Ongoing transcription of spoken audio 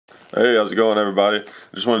Hey, how's it going, everybody?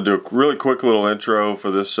 I just want to do a really quick little intro for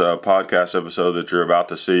this podcast episode that you're about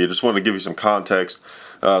to see. I just wanted to give you some context.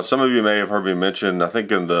 Some of you may have heard me mention, I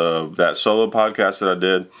think in that solo podcast that I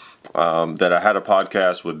did, that I had a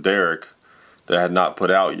podcast with Derrick that I had not put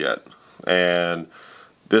out yet. And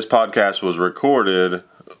this podcast was recorded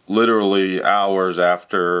literally hours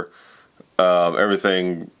after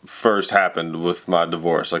everything first happened with my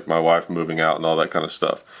divorce, like my wife moving out and all that kind of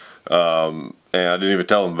stuff. And I didn't even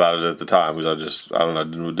tell him about it at the time because I don't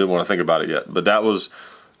know, didn't want to think about it yet. But that was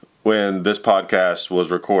when this podcast was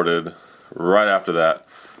recorded right after that.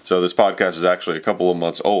 So this podcast is actually a couple of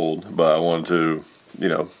months old, but I wanted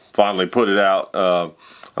to, finally put it out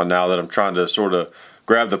now that I'm trying to sort of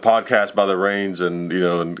grab the podcast by the reins and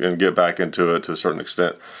get back into it to a certain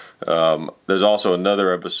extent. There's also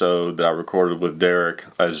another episode that I recorded with Derrick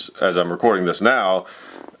as I'm recording this now,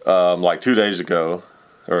 like 2 days ago.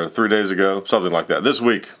 Or 3 days ago, something like that. This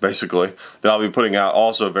week, basically, that I'll be putting out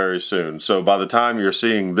also very soon. So by the time you're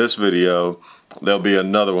seeing this video, there'll be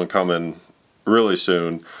another one coming really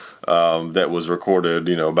soon that was recorded,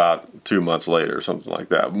 about 2 months later, something like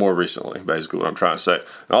that. More recently, basically what I'm trying to say.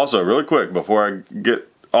 And also, really quick, before I get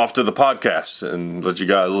off to the podcast and let you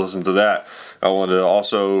guys listen to that, I wanted to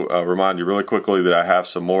also remind you really quickly that I have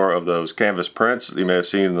some more of those canvas prints that you may have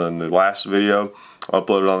seen in the last video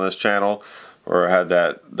uploaded on this channel. Or I had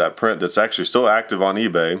that print that's actually still active on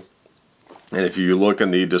eBay. And if you look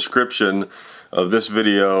in the description of this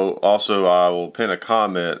video, also I will pin a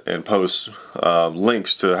comment and post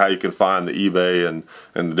links to how you can find the eBay and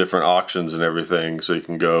the different auctions and everything, so you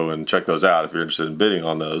can go and check those out if you're interested in bidding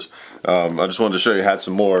on those. I just wanted to show you I had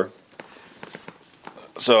some more.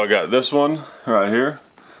 So I got this one right here.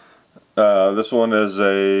 This one is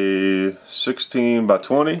a 16 by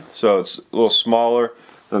 20, so it's a little smaller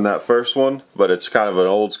than that first one, but it's kind of an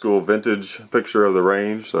old school vintage picture of the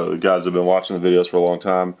range. So the guys have been watching the videos for a long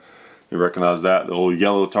time. You recognize that, the little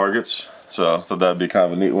yellow targets. So I thought that'd be kind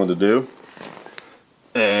of a neat one to do.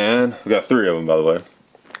 And we got 3 of them, by the way.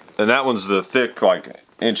 And that one's the thick, like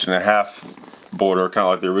 1.5 inch border, kind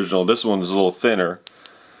of like the original. This one's a little thinner.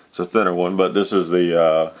 It's a thinner one, but this is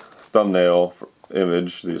the thumbnail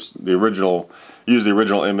image. The original, use the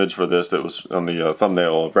original image for this that was on the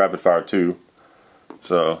thumbnail of Rapid Fire 2.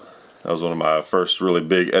 So that was one of my first really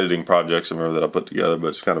big editing projects I remember that I put together, but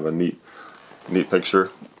it's kind of a neat picture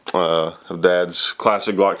of Dad's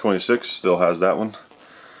classic Glock 26. Still has that one.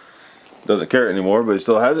 Doesn't carry it anymore, but he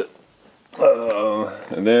still has it.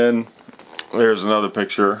 And then there's another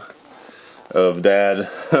picture of Dad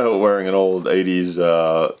wearing an old 80s,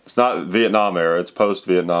 it's not Vietnam era, it's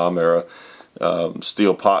post-Vietnam era,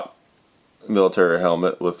 steel pot military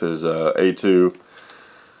helmet with his A2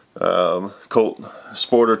 Colt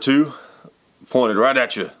Sporter 2 pointed right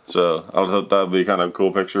at you. So I thought that would be kind of a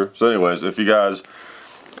cool picture. So anyways, if you guys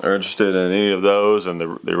are interested in any of those, and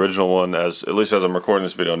the original one, at least as I'm recording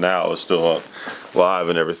this video now, is still up live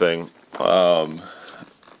and everything, go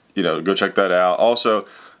check that out. Also,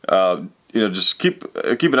 just keep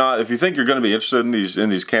an eye. If you think you're going to be interested in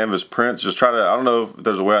these canvas prints, just try to, I don't know if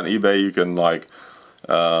there's a way on eBay you can, like,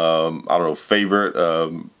 I don't know, favorite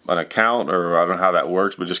an account, or I don't know how that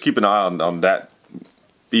works, but just keep an eye on that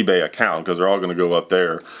eBay account, because they're all going to go up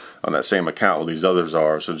there on that same account where these others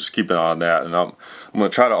are. So just keep an eye on that, and I'm going to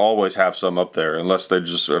try to always have some up there, unless they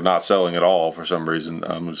just are not selling at all for some reason.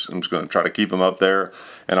 I'm just going to try to keep them up there,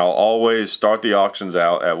 and I'll always start the auctions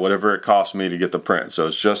out at whatever it costs me to get the print. So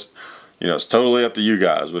it's just, it's totally up to you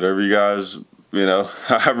guys. Whatever you guys,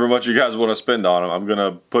 however much you guys want to spend on them, I'm going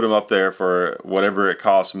to put them up there for whatever it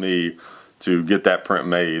costs me to get that print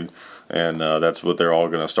made. And that's what they're all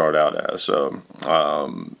going to start out as. So,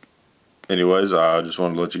 anyways, I just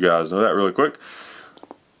wanted to let you guys know that really quick.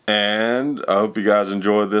 And I hope you guys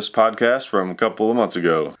enjoyed this podcast from a couple of months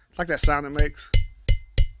ago. Like that sound it makes.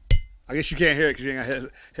 I guess you can't hear it because you ain't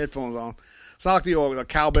got headphones on. It's not like the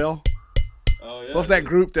cowbell. Oh, yeah. What's that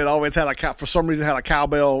group that always had for some reason had a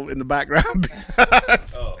cowbell in the background?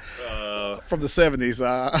 From the 70s.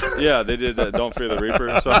 Yeah, they did that Don't Fear the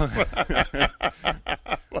Reaper song.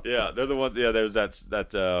 Yeah, they're the ones. Yeah, there's that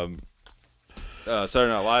Saturday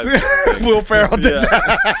Night Live thing. Will Ferrell did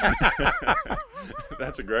that.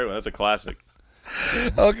 That's a great one. That's a classic.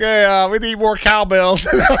 Okay, we need more cowbells.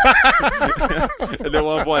 And then at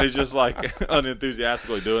one point he's just like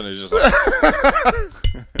unenthusiastically doing it. He's just like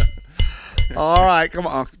all right, come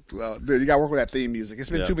on. Dude, you got to work with that theme music. It's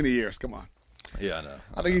been too many years. Come on. Yeah, I know.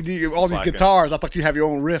 I think you do all these guitars. I thought you have your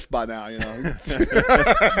own riff by now,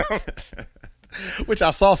 Which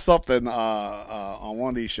I saw something on one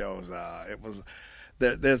of these shows. It was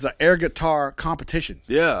there's an air guitar competition.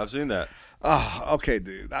 Yeah, I've seen that. Oh, okay,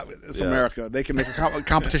 dude. It's America. They can make a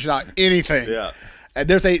competition out of anything. Yeah. And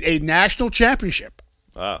there's a national championship.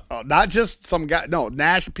 Wow. Not just some guy. No,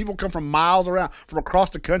 national. People come from miles around, from across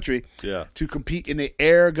the country, to compete in the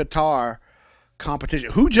air guitar competition.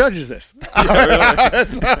 Who judges this?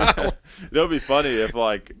 It'll be funny if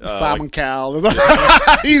like Simon Cowell.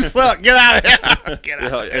 You suck. Get out of here. Get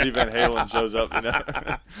out. Eddie Van Halen shows up.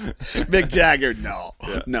 Mick Jagger. No.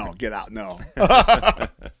 No. Get out. No.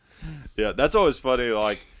 Yeah, that's always funny.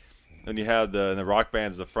 Like when you have in the rock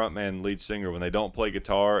bands, the front man, lead singer, when they don't play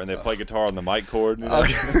guitar and they play guitar on the mic cord. You know,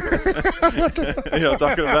 you know what I'm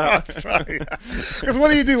talking about? Because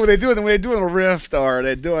what do you do when they're doing a riff or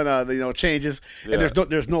they're doing changes and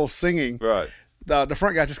there's no singing? Right. The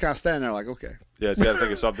front guy just kind of standing there like, okay. Yeah, he's got to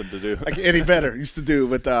think of something to do. Like Eddie Vedder used to do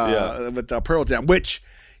with Pearl Jam, which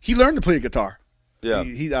he learned to play guitar. Yeah.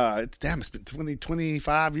 Damn, it's been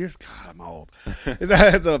 25 years. God, I'm old.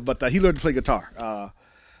 But he learned to play guitar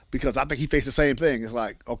because I think he faced the same thing. It's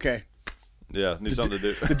like, okay. Yeah, need something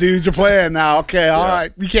to do. The dudes are playing now. Okay, all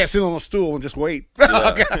right. You can't sit on a stool and just wait.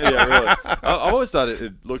 Yeah, yeah, really. I always thought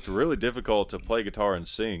it looked really difficult to play guitar and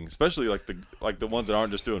sing, especially like the ones that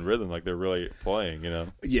aren't just doing rhythm, like they're really playing, you know?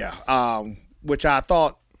 Yeah, which I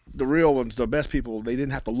thought the real ones, the best people, they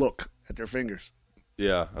didn't have to look at their fingers.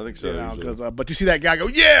 Yeah, I think so. You know, but you see that guy go,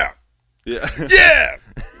 yeah! Yeah. Yeah!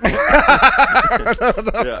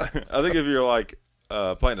 Yeah, I think if you're like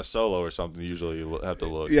playing a solo or something, usually you have to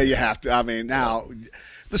look. Yeah, you have to. I mean, now,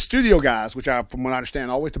 the studio guys, which from what I understand,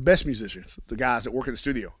 are always the best musicians, the guys that work in the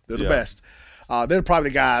studio. They're the best. They're probably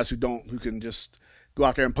the guys who can just go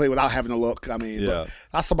out there and play without having to look. I mean, but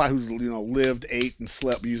that's somebody who's lived, ate, and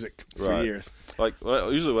slept music for years. Like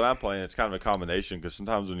usually when I'm playing, it's kind of a combination because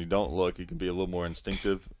sometimes when you don't look, you can be a little more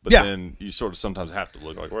instinctive. But then you sort of sometimes have to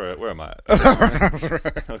look. Like where am I at?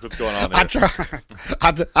 Like what's going on here?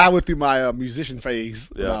 I went through my musician phase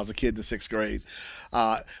when I was a kid in the 6th grade.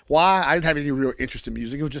 Why? I didn't have any real interest in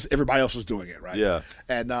music. It was just everybody else was doing it, right? Yeah.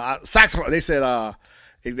 And saxophone. They said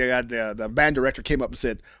they got the band director came up and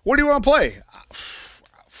said, "What do you want to play?"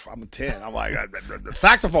 I'm a 10. I'm like, the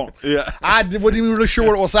saxophone. Yeah. I wasn't even really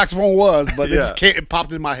sure what saxophone was, but it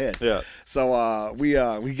popped in my head. Yeah. So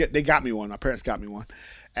they got me one. My parents got me one.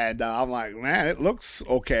 And I'm like, man, it looks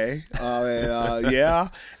okay. Yeah.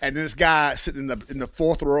 And then this guy sitting in the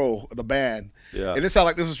 4th row of the band. Yeah. And it sounded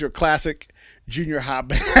like this was your classic junior high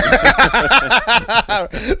band.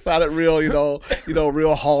 Sounded real,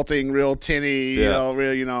 real halting, real tinny,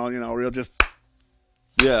 real just,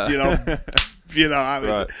 I mean,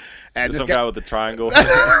 right. And some guy with the triangle.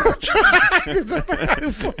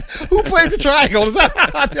 Who plays the triangle?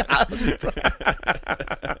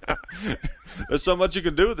 There's so much you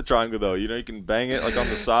can do with the triangle, though. You can bang it like on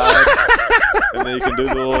the side, and then you can do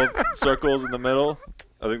the little circles in the middle.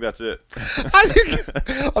 I think that's it.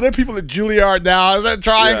 Are there people at Juilliard now? Is that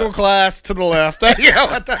triangle class to the left? Like,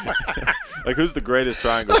 who's the greatest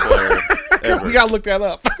triangle player ever? We got to look that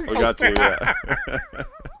up. We got to, yeah.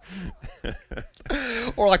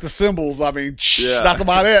 Or like the symbols. I mean, that's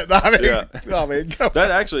about it. I mean,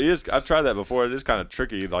 that actually is. I've tried that before. It is kind of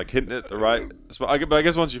tricky, like hitting it the right spot. But I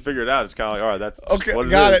guess once you figure it out, it's kind of like, all right, that's what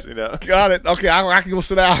it is. Got it. Okay, I can go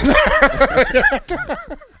sit down. I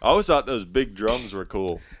always thought those big drums were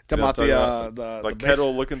cool. Talking about the like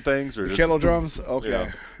kettle-looking things, or kettle drums. Okay,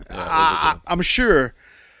 I'm sure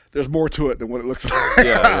there's more to it than what it looks like.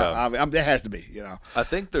 I mean, there has to be, I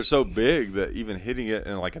think they're so big that even hitting it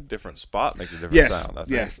in like a different spot makes a different sound. I think.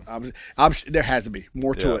 Yes, there has to be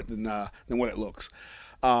more to it than what it looks.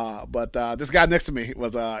 But this guy next to me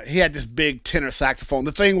he had this big tenor saxophone.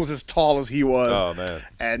 The thing was as tall as he was. Oh man!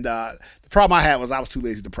 And the problem I had was I was too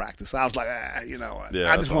lazy to practice. I was like, I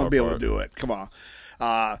just want to be able to do it. Come on.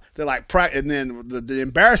 They're like, and then the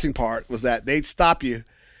embarrassing part was that they'd stop you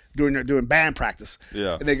doing band practice.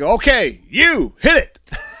 Yeah. And they go, okay, you hit it.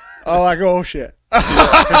 Oh, I go, oh shit.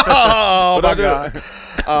 Oh my God.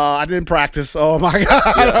 I didn't practice. Oh my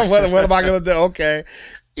God. What am I gonna do? Okay.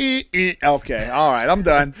 Okay. All right. I'm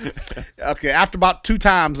done. Okay. After about 2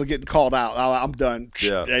 times of getting called out, I'm done.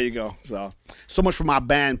 Yeah. There you go. So much for my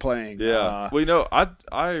band playing. Yeah. Well,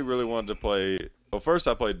 I really wanted to play. Well, first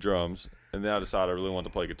I played drums, and then I decided I really wanted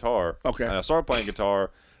to play guitar. Okay. And I started playing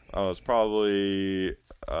guitar. I was probably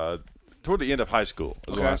toward the end of high school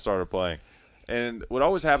is when I started playing. And what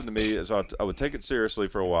always happened to me is I would take it seriously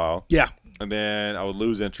for a while. Yeah. And then I would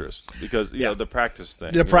lose interest because, you know, the practice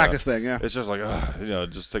thing. The practice thing, yeah. It's just like, it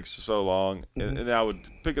just takes so long. And then I would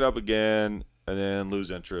pick it up again and then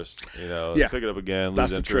lose interest. Pick it up again,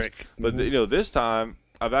 lose interest. That's the trick. But, this time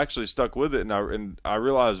I've actually stuck with it, and I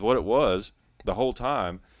realized what it was the whole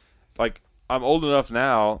time. Like, I'm old enough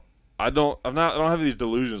now. I don't have these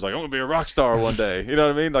delusions like I'm gonna be a rock star one day. You know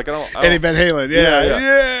what I mean? Like I don't Eddie Van Halen.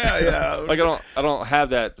 Yeah. Like I don't have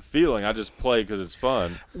that feeling. I just play because it's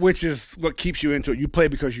fun, which is what keeps you into it. You play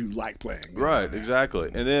because you like playing. Right, exactly.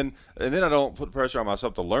 And then I don't put pressure on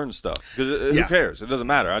myself to learn stuff because who cares? It doesn't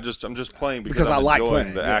matter. I'm just playing because I'm like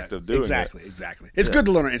enjoying playing the act of doing it. Exactly. It's good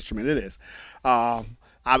to learn an instrument. It is.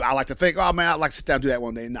 I like to think, oh man, I'd like to sit down and do that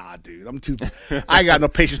one day. Nah, dude, I ain't got no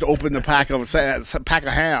patience to open the pack of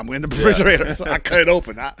ham in the refrigerator. So I cut it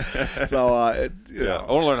open. I want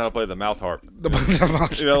to learn how to play the mouth harp.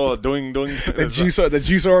 You know, doing the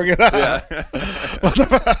juice organ. Yeah.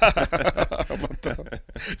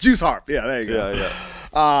 Juice harp. Yeah, there you go.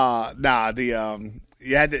 Yeah.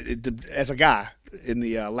 You had to, as a guy in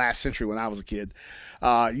the last century when I was a kid,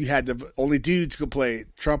 you had the only dudes could play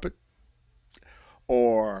trumpet.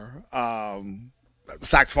 Or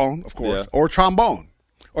saxophone, of course, or trombone,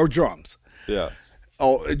 or drums. Yeah.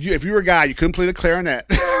 Oh, if you were a guy, you couldn't play the clarinet.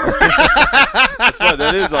 That's what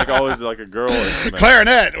that is. Like always, like a girl instrument.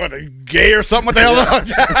 Clarinet, what, gay or something? What the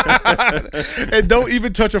hell? And don't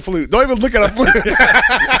even touch a flute. Don't even look at a flute.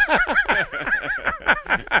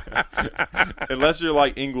 Unless you're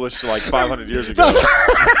like English, like 500 years ago,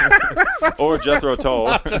 or Jethro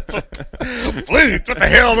Tull. Flute? What the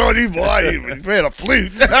hell's wrong with you, boy? You playing a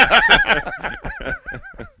flute?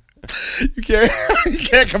 You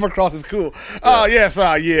can't come across as cool. Oh yes,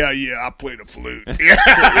 I play the flute.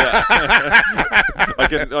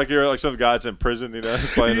 Like you're like some guy that's in prison, you know,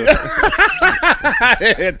 playing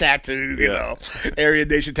tattoos, you know, Aryan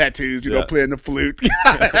Nation tattoos, you know, playing the flute.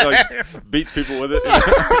 Like beats people with it. You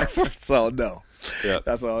know? So no. Yeah,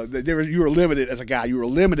 that's all. You were limited as a guy. You were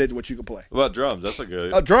limited to what you could play. What about drums? That's a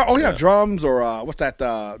good. Drums or what's that?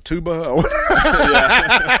 Tuba?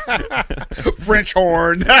 French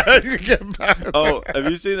horn. Oh, have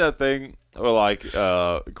you seen that thing? Or like,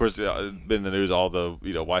 of course, it's been in the news all the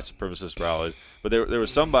white supremacist rallies. But there was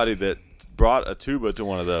somebody that brought a tuba to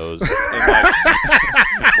one of those, and like,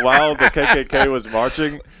 while the KKK was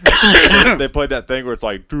marching, they played that thing where it's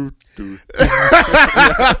like doo doo.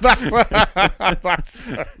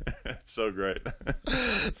 It's so great.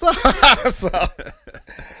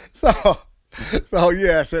 So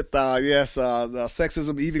yes, the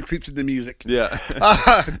sexism even creeps into music. Yeah,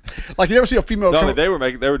 like you ever see a female? No, they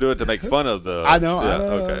were doing it to make fun of the. I know.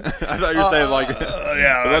 Okay. I thought you were saying like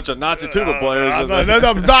a bunch of Nazi tuba players.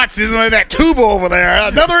 No Nazis like that tuba over there.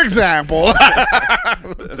 Another example.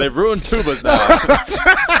 They've ruined tubas now.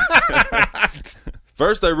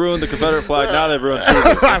 First they ruined the Confederate flag. Now they've ruined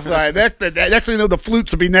tubas. That's right. Next thing you know, the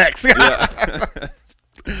flutes will be next. Yeah.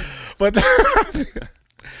 But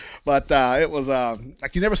it was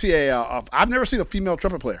like you never see I've never seen a female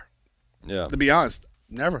trumpet player. Yeah. To be honest,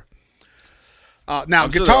 never. Now I'm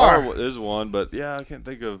guitar sure there is one, but yeah, I can't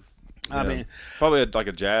think of. I mean, probably like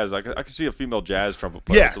a jazz. I could see a female jazz trumpet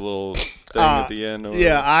player with a little thing at the end. Or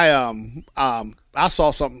I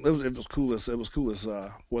saw something. It was cool as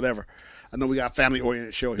whatever. I know we got a family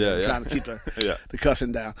oriented show here. We're trying to keep the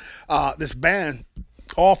cussing down. This band.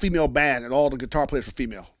 All female band and all the guitar players were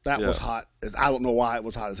female. That was hot. I don't know why it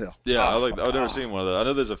was hot as hell. Yeah, I've never seen one of those. I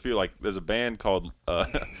know there's a few. Like there's a band called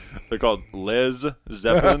they're called Les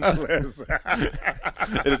Zeppelin. And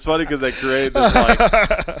it's funny because they created this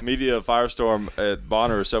like media firestorm at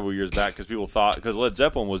Bonner several years back because Led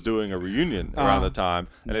Zeppelin was doing a reunion around the time,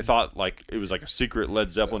 and they thought like it was like a secret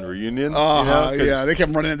Led Zeppelin reunion. Yeah, they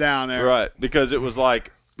kept running it down there. Right, because it was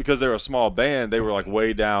like. Because they're a small band, they were like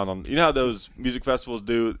way down on. You know how those music festivals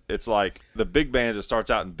do? It's like the big band. It starts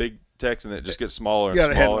out in big text and it just gets smaller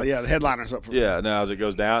and smaller. The headliners up. Now as it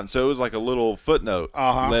goes down, so it was like a little footnote.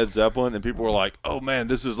 Led Zeppelin, and people were like, "Oh man,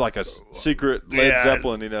 this is like a secret Led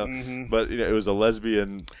Zeppelin," you know. Mm-hmm. But it was a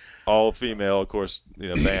lesbian, all female, of course,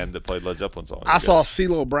 band that played Led Zeppelin songs. I saw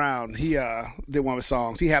CeeLo Brown. He did one of his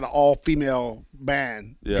songs. He had an all female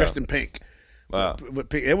band dressed in pink. Wow,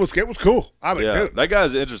 it was cool. I mean, dude. That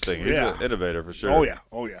guy's interesting. He's an innovator for sure.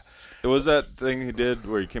 Oh yeah. It was that thing he did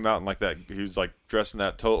where he came out in like that. He was like dressed in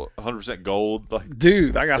that 100% gold. Like,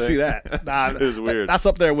 dude, I gotta see that. It was weird. That's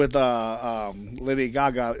up there with Lady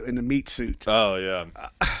Gaga in the meat suit. Oh yeah,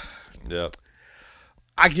 yeah.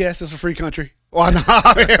 I guess it's a free country. Why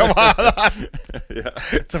not? Yeah,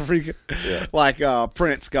 it's a free. Yeah. Like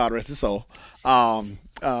Prince, God rest his soul.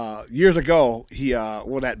 Years ago, he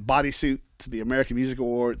wore that bodysuit to the American Music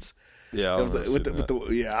Awards. Yeah,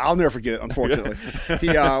 I'll never forget it. Unfortunately,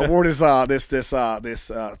 he wore this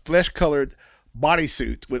flesh-colored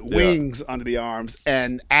bodysuit with wings under the arms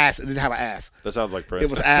and ass. It didn't have an ass. That sounds like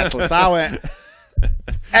Prince. It was assless. I went,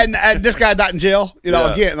 and this guy not in jail.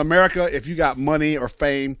 Again in America, if you got money or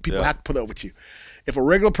fame, people have to put up with you. if a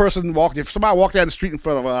regular person if somebody walked down the street in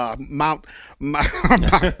front of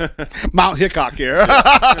Mount Hickok here,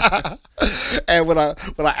 and with an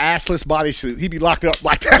assless bodysuit, he'd be locked up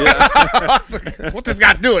like that. Yeah. What's this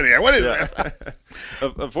guy doing here? What is this?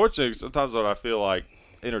 Unfortunately, sometimes what I feel like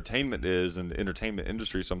entertainment is, in the entertainment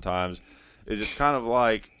industry sometimes, is it's kind of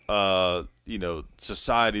like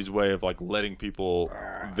society's way of like letting people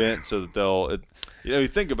vent so that they'll you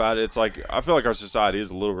think about it, it's like I feel like our society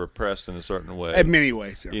is a little repressed in a certain way. In many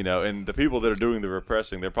ways, yeah. And the people that are doing the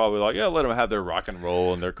repressing, they're probably like, yeah, let them have their rock and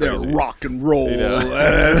roll and their crazy. Their rock and roll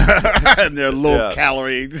and their low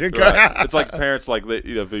calorie. Right. It's like parents, like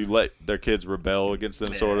if you let their kids rebel against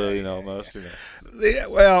them, sort of, almost. Yeah,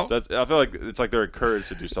 well, I feel like it's like they're encouraged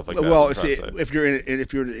to do stuff like that. Well, see, if you're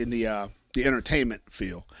in the entertainment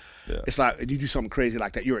field. Yeah. It's like you do something crazy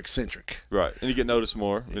like that, you're eccentric. Right. And you get noticed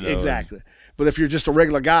more. Exactly. But if you're just a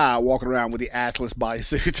regular guy walking around with the assless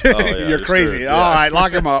bodysuit, you're crazy. Yeah. All right,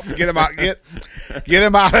 lock him up. Get him out. Get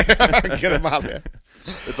him out of here. Get him out of there.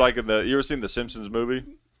 It's like you ever seen the Simpsons movie?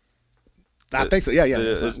 I think so. Yeah.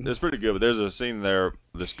 It's pretty good. But there's a scene there,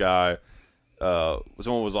 this guy,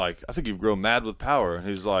 someone was like, I think you've grown mad with power. And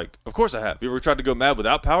he's like, of course I have. You ever tried to go mad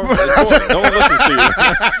without power? It's boring. No one listens to you.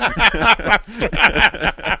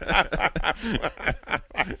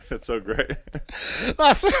 That's so great.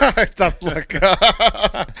 That's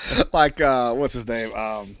like what's his name?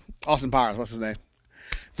 Austin Powers. What's his name?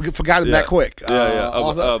 Forgot him that quick. I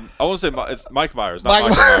want to say it's Mike Myers, not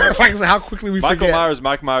Michael Myers. How quickly we forget. Michael Myers,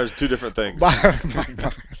 Mike Myers, two different things. Mike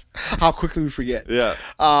Myers. How quickly we forget. Yeah.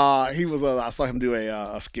 He was. I saw him do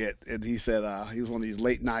a skit, and he said he was one of these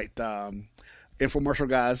late night infomercial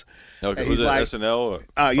guys. Okay. Was it like, SNL?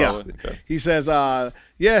 Yeah. Okay. He says,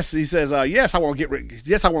 yes. He says, yes, I want to get rich.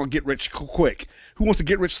 Yes, I want to get rich quick. Who wants to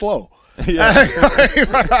get rich slow? Yeah.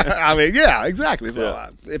 I mean, yeah, exactly. So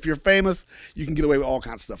if you're famous, you can get away with all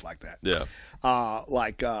kinds of stuff like that. Yeah.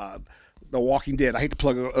 Like The Walking Dead. I hate to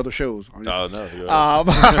plug other shows. Oh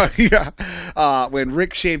no. Yeah. When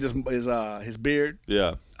Rick shaved his beard.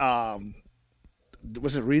 Yeah.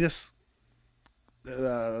 Was it Reedus?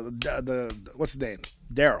 What's his name?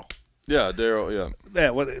 Daryl. Yeah, Daryl. Yeah. Yeah.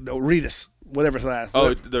 Reedus. Whatever his last.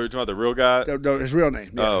 Oh, they're talking about the real guy. His real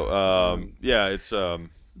name. Yeah. Oh, yeah.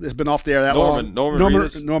 It's been off there that long. Norman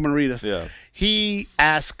Reedus. Norman Reedus. Yeah. He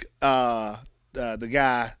asked the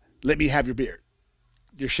guy, "Let me have your beard,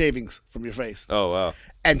 your shavings from your face." Oh wow!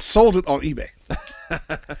 And sold it on eBay.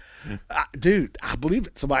 Dude, I believe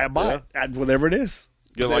it. Somebody will buy it, whatever it is.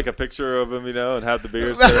 Get like a picture of him, and have the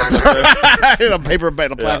beard in a paper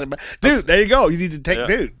bag, a plastic bag. Dude, there you go. You need to take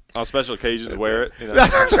dude. On special occasions, wear it.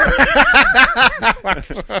 That's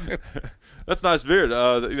right. That's nice beard.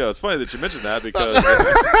 It's funny that you mentioned that because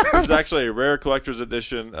this is actually a rare collector's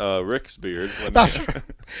edition Rick's beard.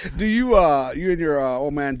 Do you and your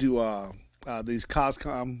old man do these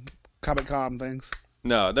Comic-Con things?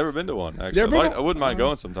 No, I've never been to one. Actually, I wouldn't mind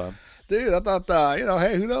going sometime. Dude, I thought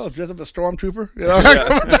hey, who knows? Dress up as a stormtrooper,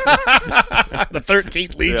 the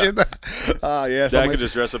 13th Legion. Yeah. Dad could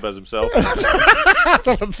just dress up as himself.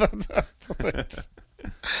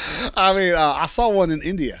 I mean, I saw one in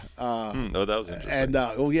India. That was interesting. And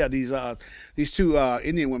these two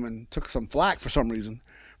Indian women took some flack for some reason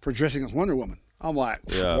for dressing as Wonder Woman. I'm like,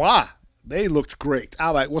 why? They looked great.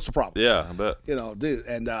 I'm like, what's the problem? Yeah, I bet. Dude.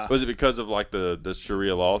 And was it because of like the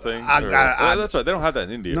Sharia law thing? That's right. They don't have that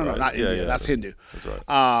in India. No, right? Not India. Yeah, that's Hindu. That's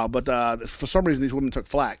right. But for some reason, these women took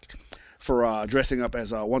flack for dressing up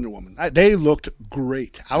as Wonder Woman. They looked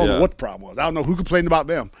great. I don't know what the problem was. I don't know who complained about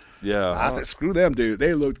them. Yeah, I said, screw them, dude.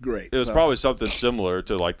 They looked great. It was probably something similar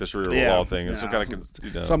to like the Sharia law thing, and some kind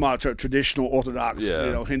of some traditional Orthodox,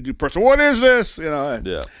 Hindu person. What is this?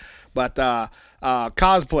 Yeah. But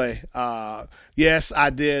cosplay, yes, I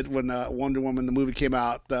did when Wonder Woman the movie came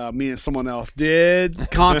out. Me and someone else did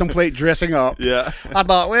contemplate dressing up. Yeah, I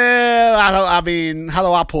thought, well, I mean, how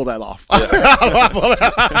do I pull that off? How do I pull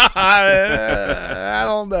that off? I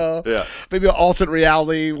don't know. Yeah, maybe an alternate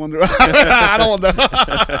reality Wonder. I don't know.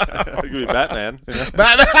 It could be Batman.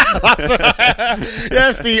 Batman.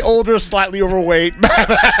 Yes, the older, slightly overweight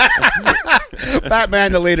Batman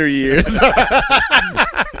in the later years.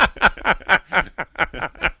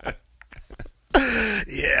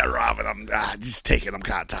 Yeah, Robin, I'm just taking. I'm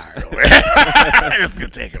kind of tired. Just gonna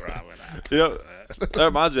take it, Robin. That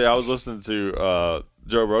reminds me. I was listening to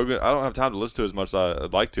Joe Rogan. I don't have time to listen to as much as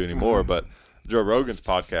I'd like to anymore. But Joe Rogan's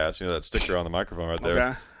podcast, that sticker on the microphone right there.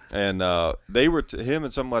 Okay. And they were him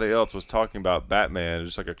and somebody else was talking about Batman.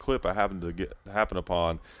 Just like a clip I happened to happen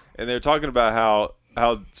upon, and they were talking about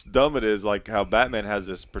how dumb it is, like how Batman has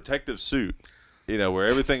this protective suit, where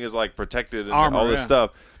everything is like protected and armor, all this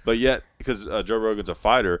stuff. But yet, because Joe Rogan's a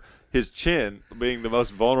fighter, his chin being the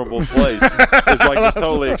most vulnerable place is like just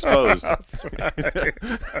totally exposed. Right.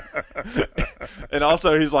 And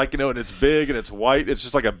also he's like, and it's big and it's white. It's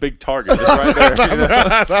just like a big target just right there.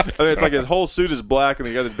 I mean, it's like his whole suit is black and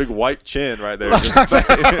he got this big white chin right there.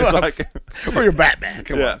 It's like, or you're Batman.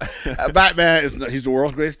 Come on. Batman he's the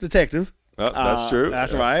world's greatest detective. That's true.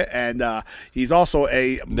 That's right. And he's also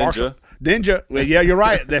a ninja. Well, yeah, you're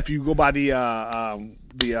right. If you go by the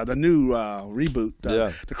new reboot,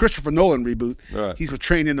 the Christopher Nolan reboot, right. He's been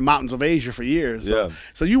trained in the mountains of Asia for years.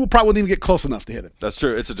 So you probably wouldn't even get close enough to hit him. That's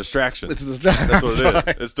true. It's a distraction. That's what it is.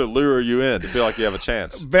 Right. It's to lure you in to feel like you have a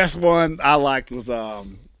chance. Best one I liked was the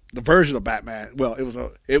version of Batman. Well, it was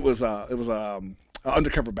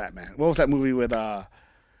undercover Batman. What was that movie with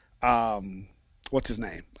what's his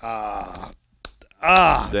name? Danny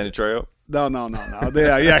Trejo? No.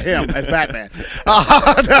 Yeah, him as Batman. He's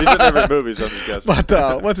in every movie, so I'm just guessing.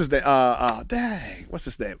 But what's his name? Dang, what's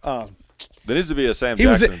his name? There needs to be a Sam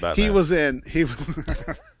Jackson Batman. He was in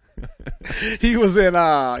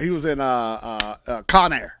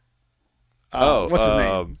Con Air. What's his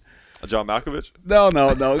name? John Malkovich? No.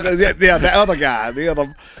 Yeah, that other guy.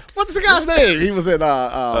 What's the guy's name? He was in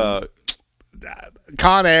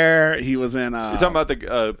Con Air. He was in. You're talking about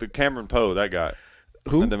the Cameron Poe, that guy.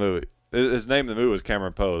 Who? In the movie. His name in the movie was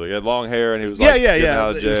Cameron Poe. He had long hair and he was getting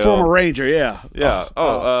out of jail. Former Ranger, yeah. Yeah.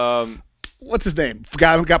 What's his name?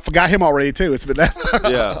 Forgot him already too. It's been that.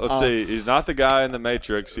 Yeah. Let's see. He's not the guy in the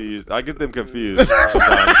Matrix. I get them confused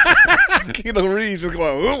sometimes. Keanu Reeves is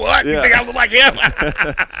going, what? Yeah. You think I look like him?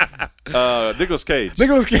 Nicolas Cage.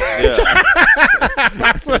 Nicolas Cage.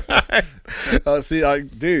 Yeah. See,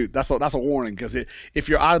 dude, that's a warning because if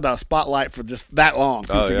you're out of the spotlight for just that long,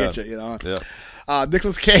 people forget you. You know. Yeah.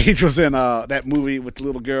 Nicolas Cage was in that movie with the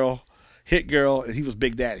little girl, Hit Girl, and he was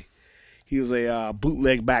Big Daddy. He was a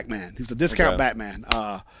bootleg Batman. He was a discount Batman.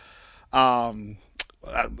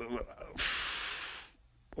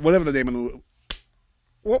 Whatever the name of the movie.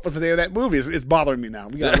 What was the name of that movie? It's bothering me now.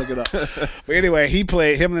 We gotta look it up. But anyway, he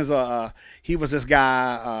was this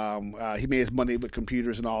guy. He made his money with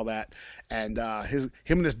computers and all that. And him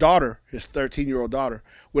and his daughter, his 13-year-old daughter,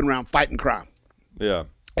 went around fighting crime. Yeah.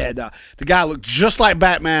 And the guy looked just like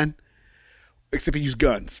Batman, except he used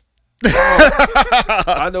guns.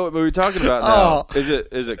 I know what movie you're talking about now. Is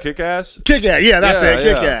it Kick-Ass? Kick-Ass, yeah, that's it.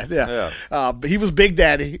 Kick-Ass, yeah. But he was Big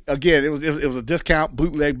Daddy. Again, it was a discount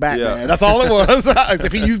bootleg Batman. Yeah. That's all it was.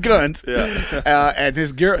 Except he used guns. Yeah. And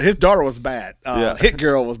his daughter was bad. Hit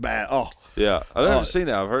Girl was bad. Oh. Yeah, I've never seen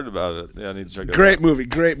that. I've heard about it. Yeah, I need to check it out. Great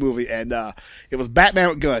movie. And it was Batman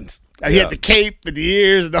with guns. He had the cape and the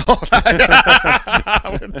ears and all that.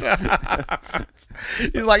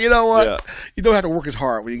 He's like, you know what? Yeah. You don't have to work as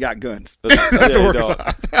hard when you got guns. I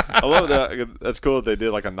love that. That's cool that they did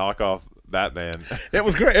like a knockoff Batman. It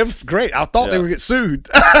was great. I thought they would get sued.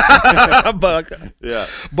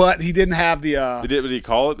 But he didn't have the. Did he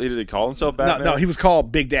call himself Batman? No, he was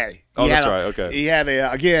called Big Daddy. That's right. Okay. He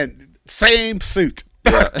had same suit,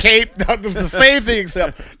 cape, the same thing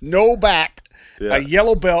except no back. Yeah. A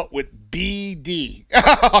yellow belt with BD.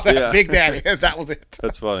 Big Daddy. That was it.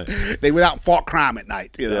 That's funny. They went out and fought crime at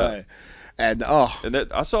night. You know? Yeah. And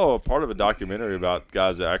I saw a part of a documentary about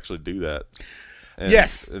guys that actually do that. And,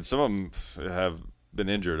 yes. And some of them have been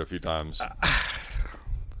injured a few times.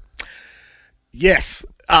 Yes.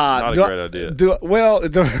 Not a great idea.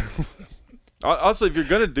 Honestly, if you're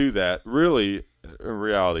going to do that, really, in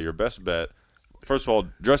reality, your best bet, first of all,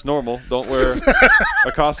 dress normal. Don't wear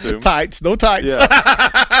a costume. No tights.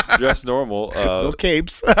 Yeah. Dress normal. No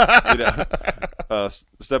capes.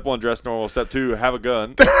 Step one, dress normal. Step two, have a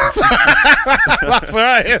gun. That's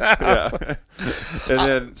right. Yeah. And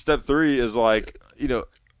then step three is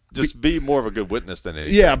just be more of a good witness than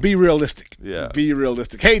anything. Yeah, be realistic. Yeah. Be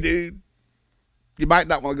realistic. Hey, dude, you might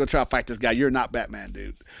not want to go try to fight this guy. You're not Batman,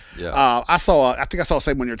 dude. Yeah. I think I saw the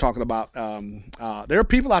same one you're talking about. There are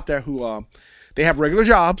people out there who they have regular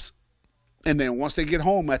jobs, and then once they get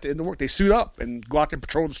home at the end of work, they suit up and go out there and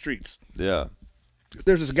patrol the streets. Yeah.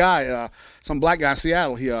 There's this guy, some black guy in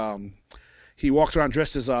Seattle. He walks around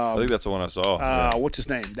dressed as. I think that's the one I saw. What's his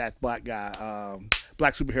name? That black guy,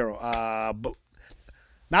 black superhero.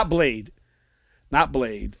 Not Blade.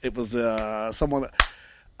 It was someone.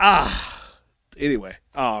 Anyway,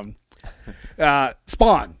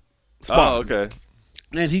 Spawn. Oh, okay.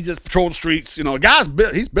 And he just patrolled the streets. You know, the guy's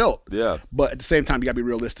built. He's built. Yeah. But at the same time, you got to be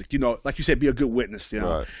realistic. You know, like you said, be a good witness. You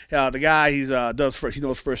know, right. The guy he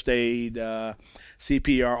knows first aid,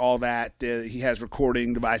 CPR, all that. He has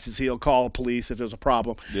recording devices. He'll call the police if there's a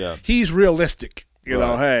problem. Yeah. He's realistic. You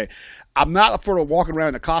know, hey, I'm not for walking around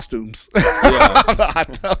in the costumes. Yeah.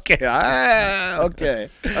 Okay. Okay.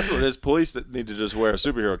 That's what it is. Police that need to just wear a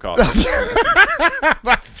superhero costume.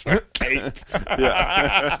 That's cape.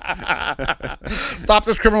 Yeah. Stop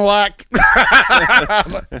this criminal act.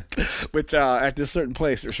 Which at this certain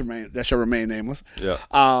place that shall remain nameless. Yeah.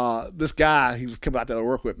 This guy, he was coming out there to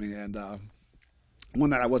work with me, and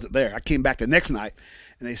one night I wasn't there. I came back the next night,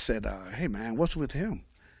 and they said, "Hey man, what's with him?"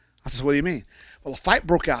 I said, "What do you mean?" Well, a fight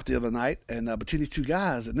broke out the other night, and between these two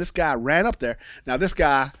guys, and this guy ran up there. Now, this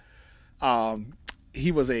guy,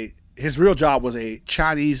 his real job was a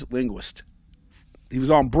Chinese linguist. He was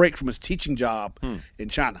on break from his teaching job in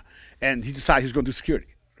China, and he decided he was going to do security,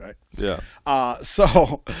 right? Yeah.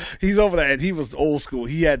 So he's over there, and he was old school.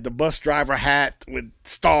 He had the bus driver hat with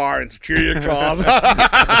star and security across,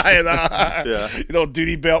 you know,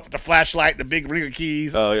 duty belt with the flashlight, the big ringer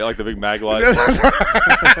keys. Oh, yeah, like the big mag light.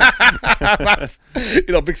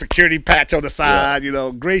 You know, big security patch on the side. You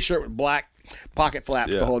know, gray shirt with black pocket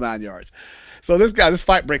flaps, the whole 9 yards. So this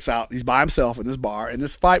fight breaks out. He's by himself in this bar, and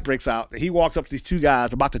this fight breaks out. He walks up to these two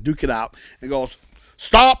guys about to duke it out and goes,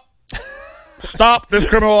 "Stop! Stop this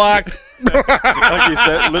criminal act!" Like he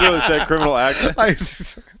said, literally said criminal act.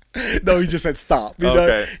 No, he just said stop. You know?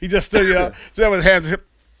 Okay. He just stood, stood with his hands hip.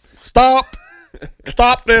 Stop!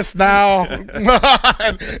 Stop this now!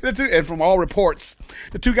 And from all reports,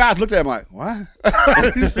 the two guys looked at him like, "What?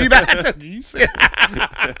 You see that? Do you see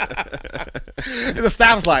that?" And the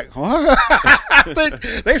staff was like, "What?"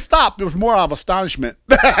 They stopped. There was more of astonishment.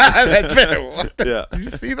 Yeah. Did you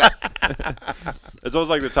see that? It's almost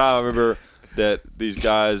like the time I remember that these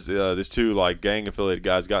guys, these two like gang affiliated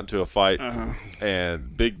guys, got into a fight,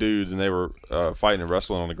 and big dudes, and they were fighting and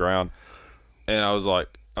wrestling on the ground, and I was like,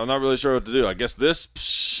 I'm not really sure what to do. I guess this,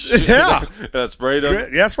 yeah, and I sprayed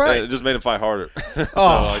them. That's right. And it just made them fight harder. So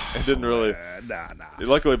like, it didn't really. Nah.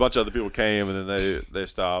 Luckily, a bunch of other people came, and then they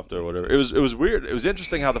stopped or whatever. It was weird. It was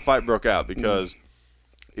interesting how the fight broke out because,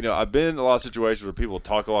 you know, I've been in a lot of situations where people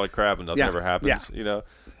talk a lot of crap and nothing ever happens. Yeah. You know,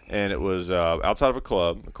 and it was outside of a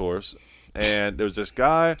club, of course, and there was this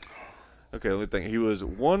guy. Okay, let me think.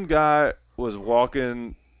 One guy was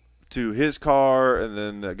walking to his car, and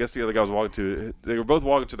then I guess the other guy was they were both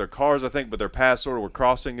walking to their cars, I think, but their paths sort of were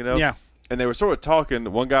crossing, you know? Yeah. And they were sort of talking.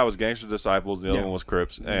 One guy was Gangster Disciples, and the other one was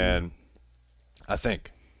Crips. And I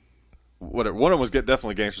think one of them was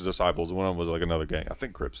definitely Gangster Disciples, and one of them was like another gang. I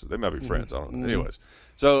think Crips. They might be friends. I don't know. Anyways.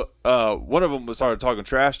 So one of them started talking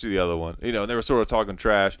trash to the other one, you know, and they were sort of talking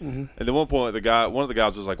trash. And at one point, one of the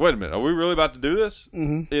guys was like, "Wait a minute, are we really about to do this?"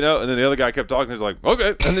 You know, and then the other guy kept talking. He's like, "Okay,"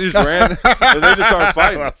 and then he just ran, and they just started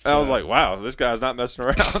fighting. And I was like, "Wow, this guy's not messing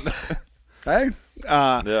around." Hey,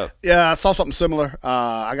 yeah, I saw something similar.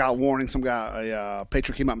 I got a warning. Some guy, a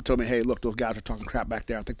patron came up and told me, "Hey, look, those guys are talking crap back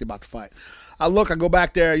there. I think they're about to fight." I go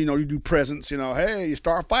back there, you know, you do presents, you know, hey, you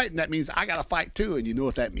start fighting, that means I got to fight too, and you know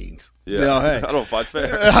what that means. Yeah, you know, hey. I don't fight fair.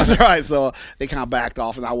 That's right. So they kind of backed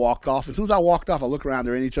off, and I walked off. As soon as I walked off, I looked around,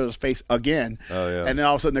 they're in each other's face again. Oh, yeah. And then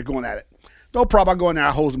all of a sudden they're going at it. No problem. I go in there,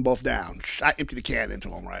 I hose them both down. I empty the can into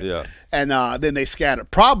them, right? Yeah. And then they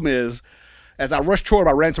scattered. Problem is, as I rushed toward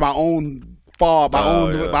them, I ran to my own fog,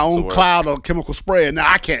 my own cloud of chemical spray, and now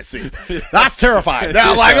I can't see. That's terrifying.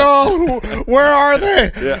 Now I'm like, oh, where are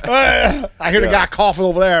they? Yeah. I hear the guy coughing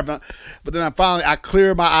over there, but then I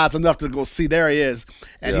cleared my eyes enough to go see there he is,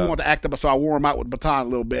 and he wanted to act up, so I wore him out with the baton a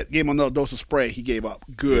little bit, gave him another dose of spray. He gave up.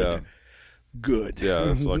 Good. Yeah,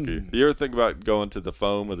 that's lucky. You ever think about going to the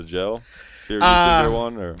foam or the gel? You ever used to hear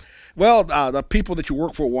one or? Well, the people that you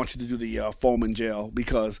work for want you to do the foam and gel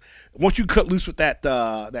because once you cut loose with that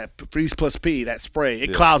Freeze Plus P, that spray,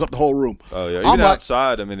 it clouds up the whole room. Oh yeah, even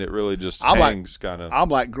outside, I mean, it really just hangs kind of. I'm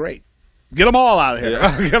like, great. Get them all out of here.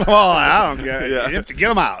 Yeah. Get them all out. I don't care. Yeah. You have to get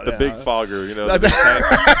them out. The big fogger, you know, the big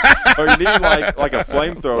tank. Or you need like a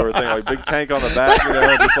flamethrower thing, like big tank on the back, you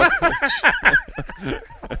know, just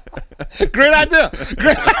like. Great idea.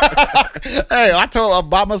 Hey, I told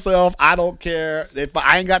by myself, I don't care if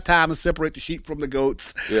I ain't got time to separate the sheep from the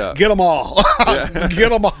goats. Yeah. Get them all. Yeah.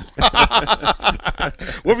 Get them all.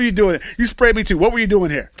 What were you doing? You sprayed me too. What were you doing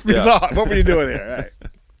here? Yeah. What were you doing here? Right.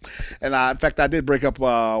 And in fact, I did break up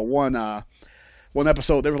one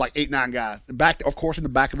episode. There were like 8-9 guys back, of course, in the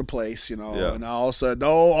back of the place, you know. Yeah. And all of a sudden,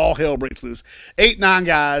 all hell breaks loose. 8-9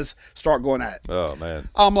 guys start going at it. Oh man!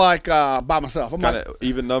 I'm like by myself. I'm kind of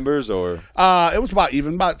even numbers or? It was about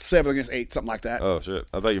even, about 7 against 8, something like that. Oh shit!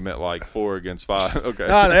 I thought you meant like 4 against 5. Okay.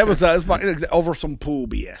 It was about, over some pool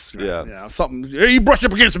BS. Right? Yeah. You know, something. You brushed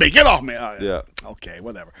up against me. Get off me. Oh, yeah. Okay,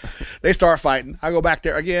 whatever. They start fighting. I go back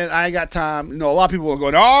there again. I ain't got time. You know, a lot of people are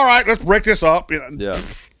going, all right, let's break this up. You know, yeah.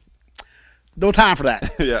 No time for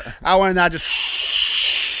that. Yeah. I went and I just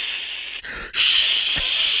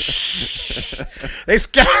They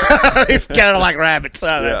scatter like rabbits.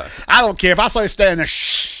 Yeah. I don't care if I saw you standing there.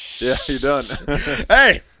 Shh. Yeah, you're done.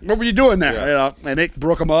 Hey, what were you doing there? Yeah. You know, and they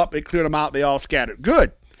broke them up. They cleared them out. They all scattered.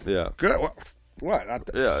 Good. Yeah. Good. What?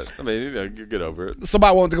 Yeah. I mean, you get over it.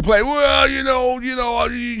 Somebody wanted to complain. Well,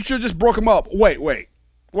 you should have just broke them up. Wait.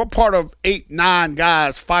 What part of 8, 9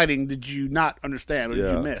 guys fighting did you not understand or did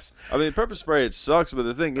you miss? I mean, pepper spray, it sucks, but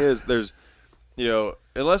the thing is, there's,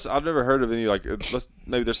 unless I've never heard of any, unless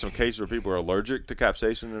maybe there's some case where people are allergic to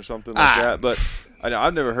capsaicin or something like that, but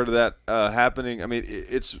I've never heard of that happening. I mean,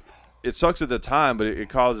 it sucks at the time, but it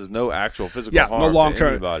causes no actual physical harm no long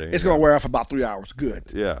to anybody. It's going to wear off about 3 hours. Good.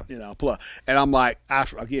 Yeah. And I'm like,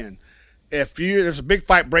 again, if there's a big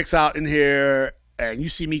fight breaks out in here and you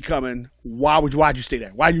see me coming, why'd you stay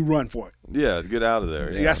there? Why'd you run for it? Yeah, get out of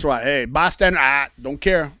there. Yeah. That's right. Hey, bystander, I don't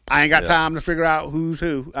care. I ain't got time to figure out who's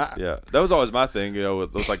who. Yeah, that was always my thing,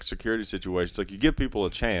 with those security situations. Like, you give people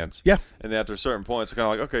a chance. Yeah. And after a certain point, it's kind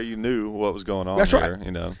of like, okay, you knew what was going on. That's there,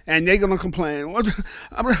 right. And they're gonna complain.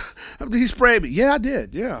 He sprayed me. Yeah, I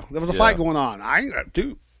did. Yeah, there was a fight going on. I ain't got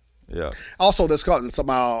to. Yeah. Also, there's something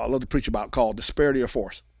I love to preach about called disparity of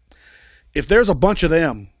force. If there's a bunch of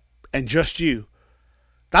them and just you,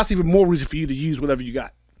 that's even more reason for you to use whatever you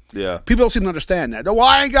got. Yeah. People don't seem to understand that. Well,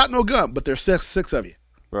 I ain't got no gun, but there's six of you.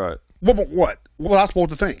 Right. What? What was I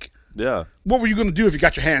supposed to think? Yeah. What were you going to do if you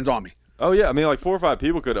got your hands on me? Oh, yeah. I mean, 4 or 5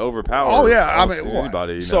 people could overpower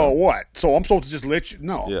anybody. So what? So I'm supposed to just let you?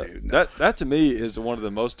 No, yeah. dude. No. That to me is one of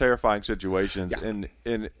the most terrifying situations in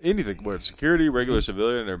anything, whether it's security, regular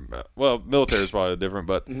civilian, or military is probably different.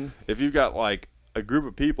 But if you've got a group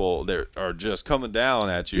of people that are just coming down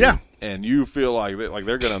at you, and you feel like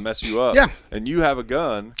they're going to mess you up, and you have a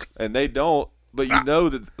gun and they don't, but you know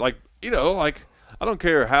that I don't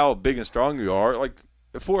care how big and strong you are,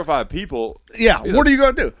 4 or 5 people. Yeah, what are you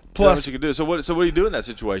going to do? Plus, what you can do. So what do you do in that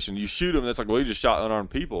situation? You shoot them. And it's like, well, you just shot unarmed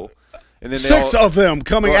people, and then 6 of them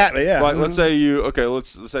coming at me. Yeah. Let's say let's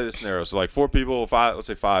say this scenario. So 4 people, 5, let's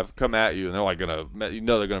say 5, come at you, and they're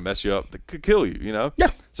they're gonna mess you up. They could kill you. Yeah.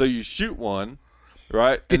 So you shoot one.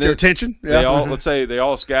 Right, get their attention. Yeah. Let's say they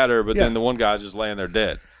all scatter, but then the one guy's just laying there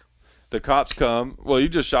dead. The cops come. Well, you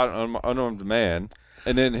just shot an unarmed man,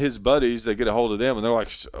 and then his buddies, they get a hold of them, and they're like,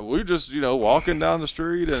 "We just walking down the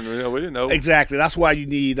street, and we didn't know." Exactly. That's why you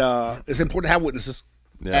need. It's important to have witnesses,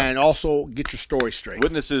 and also get your story straight.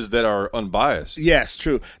 Witnesses that are unbiased. Yes,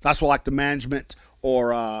 true. That's why the management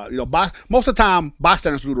or most of the time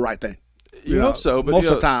bystanders do the right thing. You hope so, but most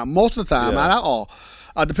of the time, not all.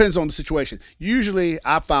 Depends on the situation. Usually,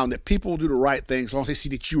 I found that people do the right thing as long as they see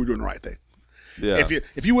that you were doing the right thing. Yeah.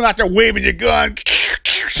 If you went out there waving your gun,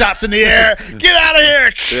 shots in the air, get out of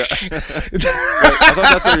here. Yeah. I thought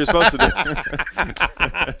that's what you're supposed to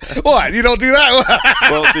do. What? You don't do that?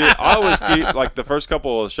 Well, see, I always keep the first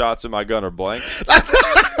couple of shots in my gun are blank,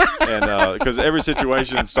 and because every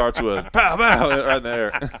situation starts with pow pow right in the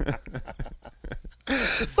air.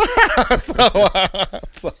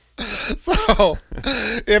 So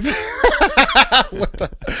if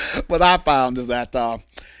what I found is that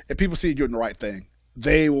if people see you doing the right thing,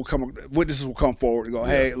 witnesses will come forward and go,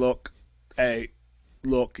 hey, look, he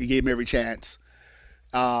gave me every chance.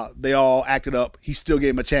 They all acted up. He still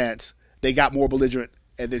gave him a chance. They got more belligerent,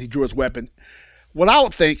 and then he drew his weapon. What I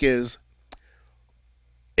would think is,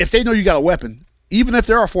 if they know you got a weapon, even if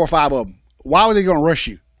there are 4 or 5 of them, why are they going to rush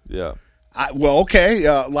you? Yeah.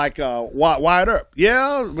 Wyatt Earp.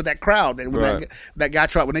 Yeah, with that crowd. That guy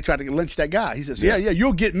when they tried to lynch that guy, he says, yeah,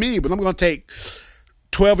 you'll get me, but I'm going to take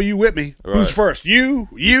 12 of you with me. Right. Who's first? You?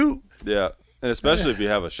 Yeah. And especially if you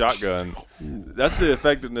have a shotgun, that's the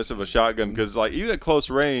effectiveness of a shotgun, because even at close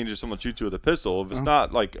range, if someone shoots you with a pistol, if it's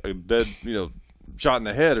not a dead, shot in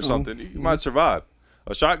the head or something, you might survive.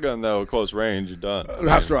 A shotgun, though, at close range, you're done.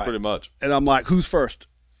 That's right. Pretty much. And I'm like, who's first?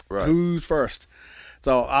 Right. Who's first?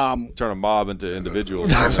 So turn a mob into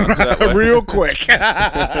individuals real quick,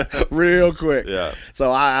 real quick. Yeah.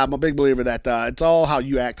 So I'm a big believer that it's all how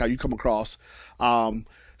you act, how you come across.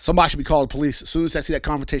 Somebody should be calling the police as soon as they see that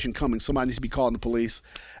confrontation coming. Somebody needs to be calling the police.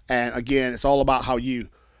 And again, it's all about how you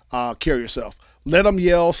carry yourself. Let them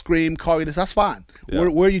yell, scream, call you this. That's fine. Yeah.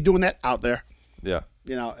 Where are you doing that? Out there. Yeah.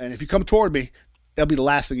 And if you come toward me, that'll be the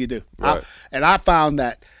last thing you do. Right. I found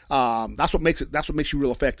that that's what makes you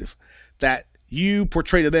real effective. That you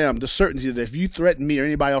portray to them the certainty that if you threaten me or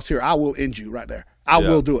anybody else here, I will end you right there. I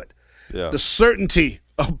will do it. Yeah. The certainty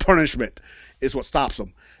of punishment is what stops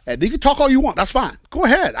them. And you can talk all you want. That's fine. Go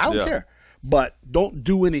ahead. I don't care. But don't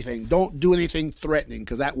do anything. Don't do anything threatening,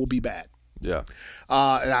 because that will be bad. Yeah.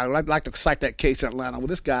 And I like to cite that case in Atlanta where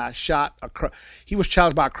this guy shot he was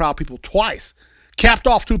challenged by a crowd of people twice, capped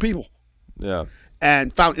off 2 people. Yeah.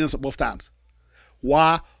 And found innocent both times.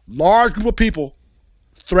 Why? Large group of people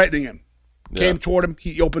threatening him. Came toward him.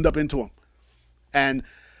 He opened up into him. And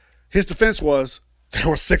his defense was, there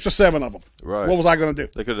were 6 or 7 of them. Right. What was I going to do?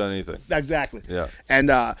 They could have done anything. Exactly. Yeah. And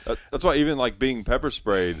that's why even like being pepper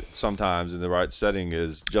sprayed sometimes in the right setting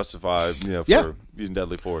is justified, for using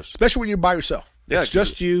deadly force. Especially when you're by yourself. It's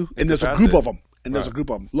just you, and there's a group of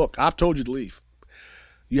them. Look, I've told you to leave.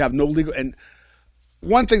 You have no legal. And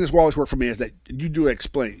one thing that's always worked for me is that you do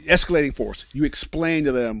escalating force. You explain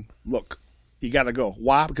to them, look, you got to go.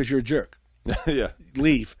 Why? Because you're a jerk. Yeah.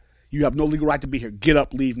 Leave. You have no legal right to be here. Get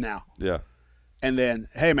up, leave now. Yeah. And then,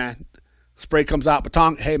 hey, man, spray comes out,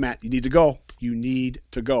 baton. Hey, man, you need to go. You need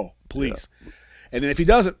to go, please. Yeah. And then if he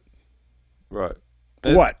doesn't, right.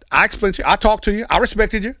 What? I explained to you. I talked to you. I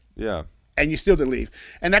respected you. Yeah. And you still didn't leave.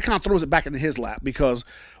 And that kind of throws it back into his lap because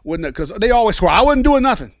they always swear, I wasn't doing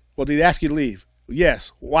nothing. Well, did he ask you to leave?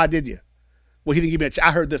 Yes. Why did you? Well, he didn't give me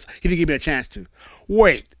I heard this. He didn't give me a chance to.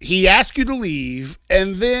 Wait, he asked you to leave,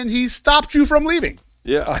 and then he stopped you from leaving.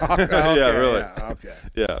 Yeah. Okay, yeah, really. Yeah, okay.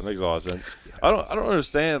 Yeah, it makes a lot of sense. I don't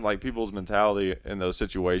understand like people's mentality in those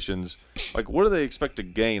situations. Like, what do they expect to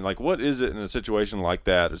gain? Like, what is it in a situation like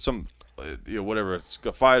that? Or some, whatever, it's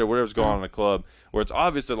a fight or whatever's going on in a club where it's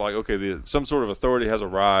obvious that like, okay, some sort of authority has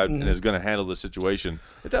arrived and is going to handle the situation.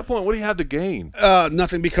 At that point, what do you have to gain?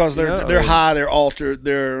 Nothing, because they're high, they're altered,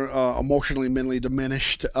 they're emotionally, mentally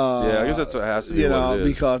diminished. I guess that's what has to be.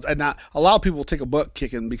 Because a lot of people take a butt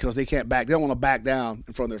kicking because they can't back. They don't want to back down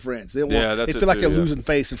in front of their friends. They feel like they're losing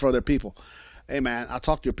face in front of their people. Hey man, I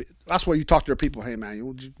talk to your. That's why you talk to your people. Hey man,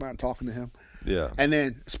 you mind talking to him? Yeah. And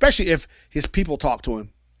then, especially if his people talk to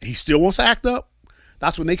him, and he still wants to act up.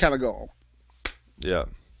 That's when they kind of go, yeah.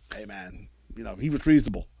 Hey man, he was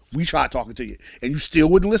reasonable. We tried talking to you, and you still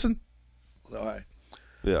wouldn't listen. All right.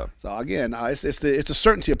 Yeah. So again, it's the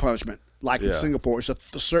certainty of punishment. Like in Singapore, it's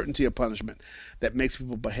the certainty of punishment that makes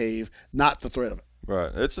people behave, not the threat of it.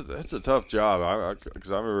 Right. It's a tough job.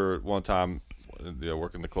 Because I remember one time,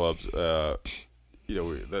 working the clubs. We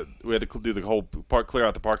had to do the whole clear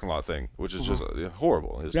out the parking lot thing, which is just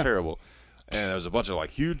horrible. It's terrible. And there was a bunch of like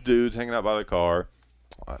huge dudes hanging out by the car.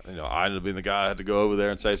 I ended up being the guy. I had to go over there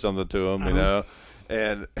and say something to him,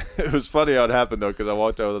 And it was funny how it happened though, because I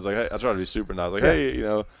walked over. I was like, hey, I tried to be super nice. Like, hey,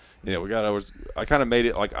 we got over. I kind of made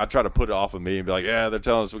it like I tried to put it off of me and be like, yeah, they're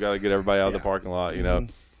telling us we got to get everybody out of the parking lot,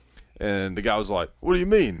 And the guy was like, what do you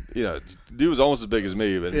mean? Dude was almost as big as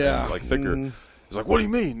me, but like thicker. He's like, what do you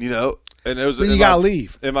mean? And it was. You gotta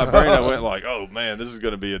leave. In my brain, I went like, oh man, this is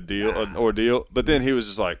going to be an ordeal. But then he was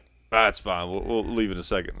just like, that's fine. We'll leave in a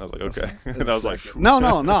second. And I was like, okay. And I was like,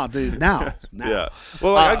 no, dude, now. Yeah.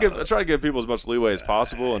 Well, I try to give people as much leeway as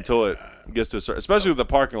possible until it gets to a certain, especially with the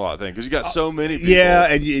parking lot thing, because you got so many people. Yeah,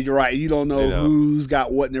 and you're right. You don't know who's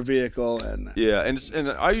got what in their vehicle, and and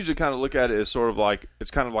I usually kind of look at it as sort of like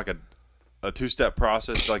it's kind of like a two-step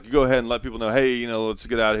process. Like you go ahead and let people know, hey, let's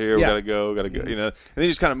get out of here. We gotta go, and then you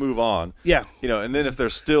just kind of move on. Yeah. And then if they're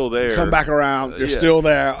still there, come back around. They're still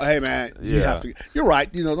there. Hey man, you have to. You're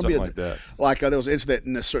right. There'll be like that. Like there was an incident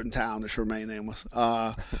in a certain town. This remain nameless.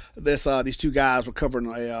 These two guys were covering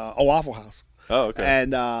a Waffle House. Oh, okay.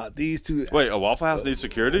 And these two. Wait, a Waffle House needs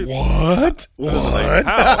security? What? Like,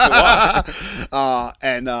 how? Why?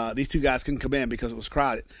 And these two guys couldn't come in because it was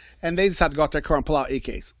crowded, and they decided to go out their car and pull out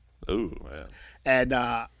AKs. Oh man! And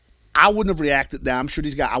I wouldn't have reacted. Now I'm sure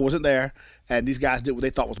these guys. I wasn't there, and these guys did what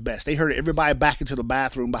they thought was best. They herded everybody back into the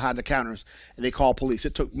bathroom behind the counters, and they called police.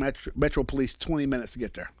 It took Metro Police 20 minutes to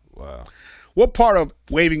get there. Wow! What part of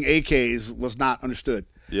waving AKs was not understood?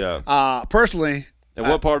 Yeah. Personally. And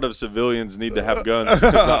what part of civilians need to have guns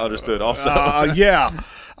is not understood. Also.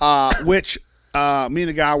 Which me and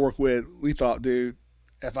the guy I work with, we thought, dude.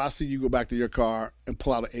 If I see you go back to your car and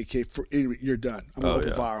pull out an AK, you're done. I'm going to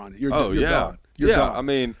open fire on you. You're done. You're done. I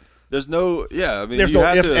mean, there's no – I mean, there's you no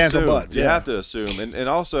have ifs, to ands, or assume. buts. You have to assume. And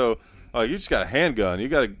also, you just got a handgun. You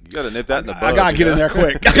got to nip that in the bud. I got to get in there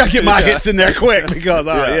quick. I got to get my hits in there quick because,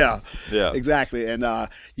 yeah. Exactly. And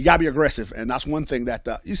you got to be aggressive. And that's one thing that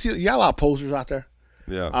you see – you got a lot of posers out there.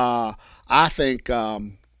 Yeah. I think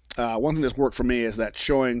one thing that's worked for me is that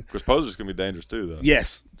showing – because posers can be dangerous too, though.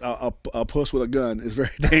 Yes. A puss with a gun is very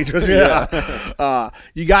dangerous.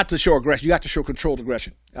 You got to show aggression. You got to show controlled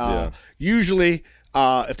aggression. Usually,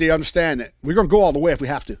 if they understand it, we're going to go all the way if we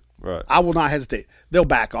have to. Right. I will not hesitate. They'll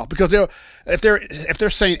back off because if they're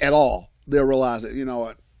sane at all, they'll realize that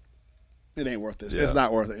what, it ain't worth this. It's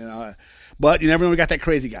not worth it. But you never know. We got that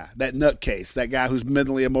crazy guy, that nutcase, that guy who's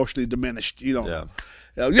mentally, emotionally diminished.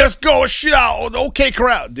 Let's go shit out. Okay,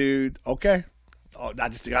 crowd, dude. Okay. Oh, I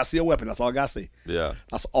just gotta see a weapon. That's all I gotta see. Yeah.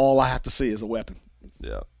 That's all I have to see is a weapon.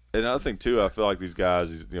 Yeah. another thing too, I feel like these guys,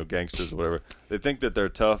 these gangsters or whatever, they think that they're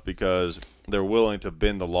tough because they're willing to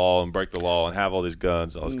bend the law and break the law and have all these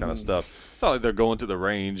guns, all this kind of stuff. It's not like they're going to the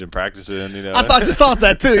range and practicing. I just thought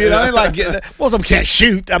that too. They like most of them can't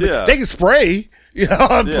shoot. I mean, they can spray.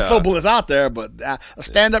 Throw bullets out there, but a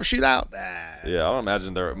stand-up shootout. Yeah, I don't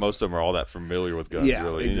imagine most of them are all that familiar with guns. Yeah,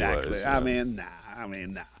 really. Exactly. Anyways, I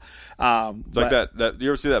mean, nah. It's like that. You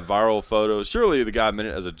ever see that viral photo? Surely the guy meant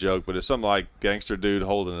it as a joke, but it's some like gangster dude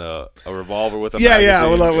holding a revolver with a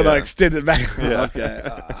magazine. With an extended back. Yeah.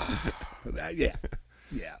 Okay.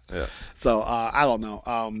 Yeah. So I don't know.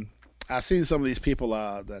 I've seen some of these people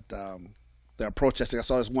that they're protesting. I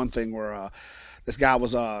saw this one thing where this guy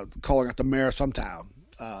was calling out the mayor of some town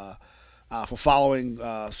for following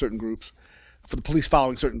certain groups, for the police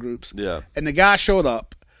following certain groups. Yeah. And the guy showed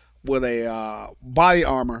up with a body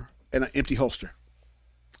armor and an empty holster.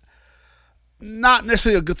 Not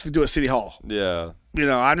necessarily a good thing to do at City Hall. Yeah.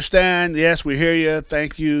 I understand. Yes, we hear you.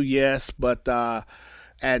 Thank you. Yes, but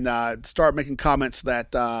start making comments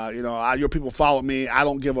that your people follow me. I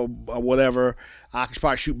don't give a whatever. I can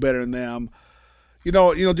probably shoot better than them.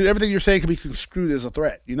 Do everything you're saying can be construed as a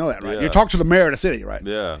threat. You know that, right? Yeah. You're talking to the mayor of the city, right?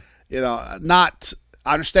 Yeah. Not.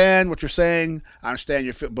 I understand what you're saying. I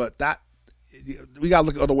understand but that we got to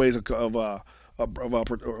look at other ways of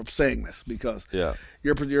saying this, because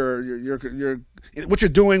you're what you're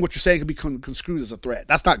doing, what you're saying can be construed as a threat.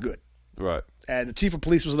 That's not good. Right. And the chief of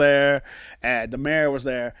police was there, and the mayor was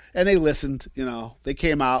there, and they listened. They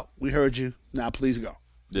came out. We heard you. Now please go.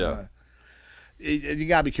 Yeah. You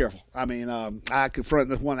gotta be careful. I mean, I confronted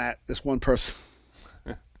this one person.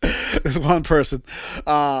 This one person.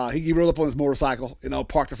 He rode up on his motorcycle.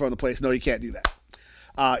 Parked in front of the place. No, you can't do that.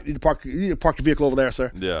 You need to park your vehicle over there,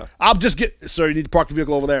 sir. Yeah. Sir, you need to park your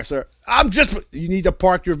vehicle over there, sir. You need to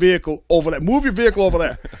park your vehicle over there. Move your vehicle over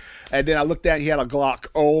there. And then I looked at, he had a Glock.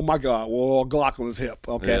 Oh my God. Well, a Glock on his hip.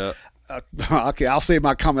 Okay. Yeah. Okay, I'll save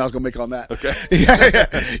my comment I was going to make on that. Okay. He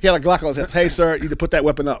had a Glock on his hip. Hey, sir, you need to put that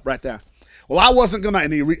weapon up right there. Well, I wasn't going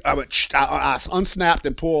to, I unsnapped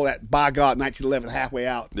and pulled that, by God, 1911 halfway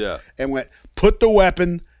out. Yeah. And went, put the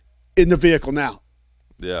weapon in the vehicle now.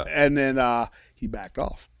 Yeah. And then he backed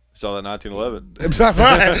off. Saw that 1911. That's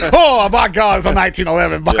right. Oh, my God, it's a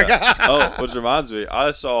 1911. By God. Oh, which reminds me,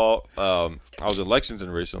 I saw, I was in Lexington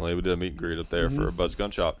recently. We did a meet and greet up there for Bud's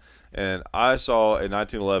Gun Shop. And I saw a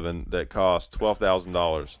 1911 that cost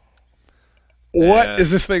 $12,000. What is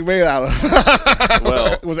this thing made out of?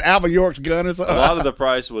 Well, was it Alvin York's gun or something? A lot of the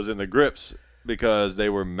price was in the grips because they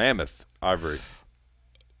were mammoth ivory.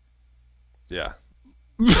 Yeah.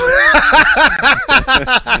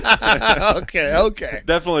 Okay.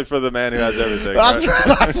 Definitely for the man who has everything. That's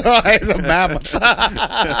right. The mammoth. What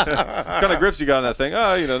kind of grips you got on that thing?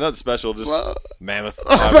 Oh, nothing special. Just mammoth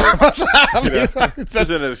ivory.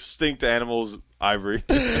 Just an extinct animal's ivory.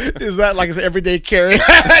 Is that like his everyday carry?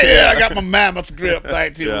 Yeah, I got my mammoth grip,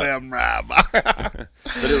 1911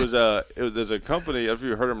 But there's a company, I don't know if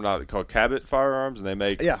you heard of them or not, called Cabot Firearms, and they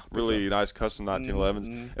make really nice custom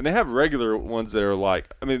 1911s. And they have regular ones that are like,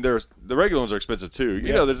 the regular ones are expensive too.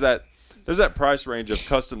 There's that price range of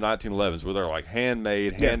custom 1911s where they're like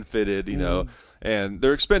handmade, hand-fitted, and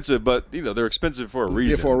they're expensive, but they're expensive for a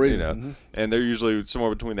reason. Yeah, for a reason. And they're usually somewhere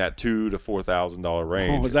between that $2,000 to $4,000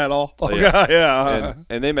 range. Oh, is that all? Oh, yeah.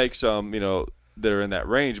 And they make some, that are in that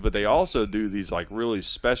range, but they also do these like really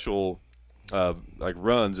special, like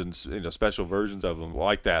runs and special versions of them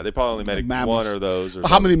like that. They probably only made one of those. Or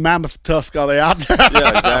how many mammoth tusks are they out there?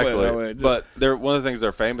 Yeah, exactly. But one of the things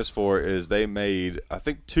they're famous for is they made, I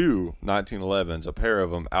think, 2 1911s, a pair of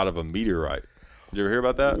them, out of a meteorite. Did you ever hear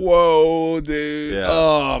about that? Whoa, dude! Yeah.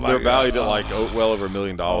 Oh my God. They're valued at like well over $1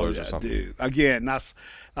 million or something. Dude. Again, that's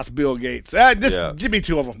Bill Gates. Give me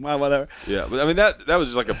 2 of them, whatever. Yeah, but that was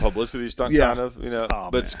just like a publicity stunt, kind of,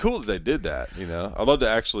 but it's cool that they did that. I'd love to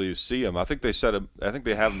actually see them. I think they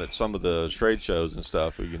have them at some of the trade shows and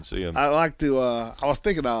stuff. Where you can see them. I like to. I was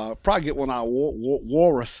thinking, probably get one out of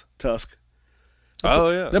walrus tusk.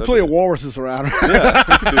 Yeah, there are plenty of walruses around. Yeah,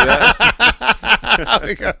 you can do that.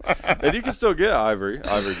 And you can still get ivory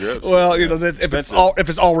grips. Well, if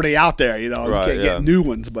it's already out there, you can't get new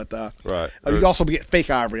ones. But right, you can also get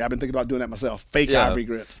fake ivory. I've been thinking about doing that myself. Fake ivory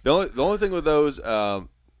grips. The only thing with those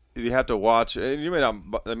is you have to watch, and it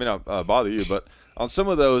may not bother you, but on some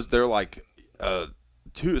of those they're like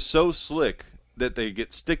so slick that they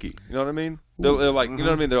get sticky. You know what I mean? They're like, you know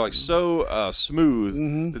what I mean? They're like so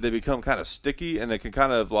smooth that they become kind of sticky, and they can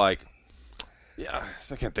kind of like, Yeah,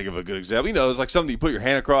 I can't think of a good example. You know, it's like something you put your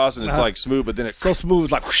hand across and it's like smooth, but then it's so smooth,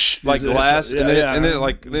 it's like whoosh, like glass, and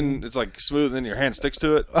then then it's like smooth, and then your hand sticks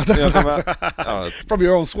to it. You know what I'm talking about? I don't know. From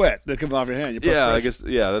your own sweat that comes off your hand. I guess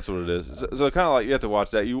that's what it is. So kind of like you have to watch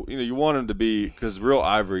that. You want them to be, because real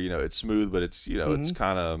ivory, it's smooth, but it's it's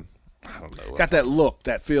kind of. I don't know. Got that look,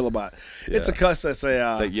 that feel about it. Yeah. It's a cuss that's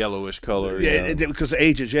that yellowish color. Yeah, because it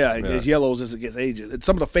ages. Yeah, it yellows as it gets ages. And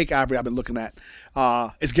some of the fake ivory I've been looking at,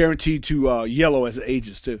 it's guaranteed to yellow as it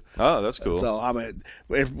ages too. Oh, that's cool. So I mean,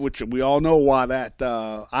 which we all know why that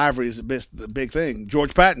ivory is the big thing.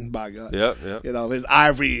 George Patton, by God. Yep. His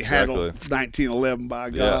ivory handle 1911, by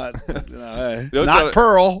God. Hey, not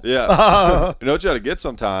pearl. Yeah. You know what you got to get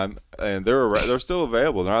sometime, and they're still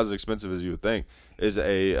available. They're not as expensive as you would think. Is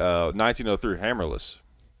a 1903 hammerless.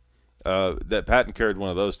 That Patton carried one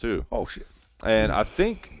of those too. Oh shit! And I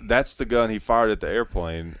think that's the gun he fired at the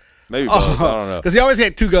airplane. Maybe both. I don't know. Because he always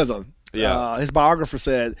had two guns on him. Yeah. His biographer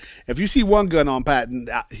said if you see one gun on Patton,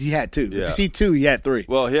 he had two. Yeah. If you see two, he had three.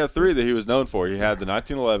 Well, he had three that he was known for. He had the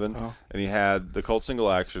 1911, and he had the Colt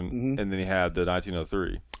single action, and then he had the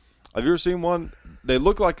 1903. Have you ever seen one? They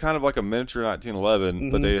look like kind of like a miniature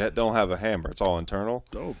 1911, but they don't have a hammer. It's all internal.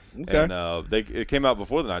 Oh, okay. And it came out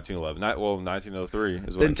before the 1911. 1903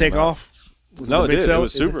 is when didn't take off. No, it did. It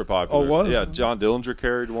was super popular. Oh, was it? Yeah, John Dillinger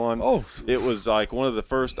carried one. Oh, it was like one of the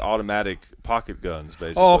first automatic pocket guns,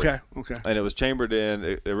 basically. Oh, okay. And it was chambered in.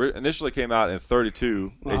 It initially came out in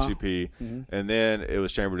 32 ACP, and then it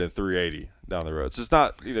was chambered in 380 down the road. So it's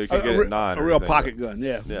not you could get it at 9. A real pocket gun.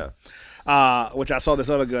 Yeah. Yeah. Which I saw this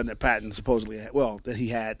other gun that Patton supposedly had. Well, that he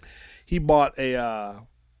had. He bought a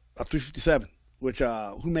 357. Which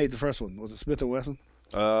who made the first one? Was it Smith & Wesson?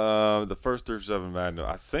 The first 357 Magnum,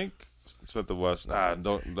 I think. Smith & Wesson.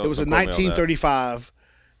 Don't. It was a 1935,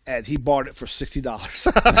 and he bought it for $60. Well,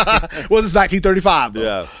 it's 1935 though.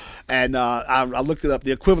 Yeah. And I looked it up.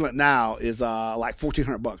 The equivalent now is like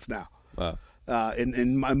 $1,400 now. Wow.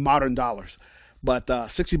 In modern dollars. But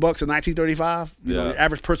 $60 in 1935. The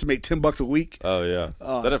average person made $10 a week. Oh yeah,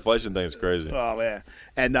 that inflation thing is crazy. Oh man,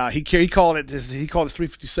 and he called it his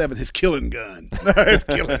 357 his killing gun. His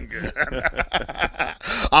killing gun.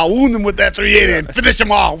 I'll wound him with that 380 and finish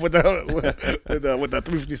him off with the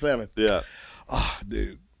 357. Yeah. Oh,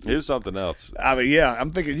 dude. Here's something else. I mean, yeah, I'm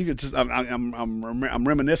thinking you could just. I'm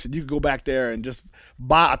reminiscing. You could go back there and just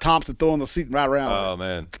buy a Thompson, throw in the seat, and ride around. Oh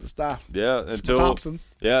man, stop. Yeah, until Thompson.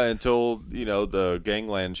 Yeah, until the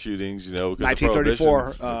gangland shootings.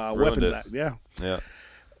 1934 Weapons Act. Yeah. Yeah.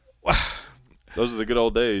 Those are the good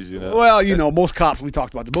old days, Well, most cops we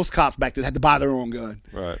talked about. Most cops back then had to buy their own gun.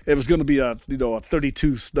 Right. It was going to be a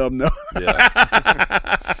 32 stub. No.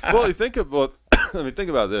 Yeah. Well, you think about. Think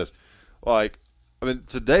about this.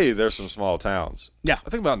 Today there's some small towns. Yeah.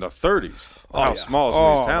 I think about in the 30s. How small some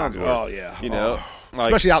of these towns were. Oh yeah.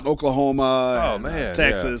 Especially out in Oklahoma. Oh man,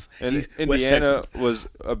 Texas. Yeah. And Indiana was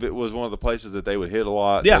one of the places that they would hit a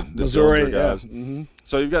lot. Yeah. The Missouri. guys. Yeah. Mm-hmm.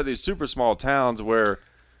 So you've got these super small towns where,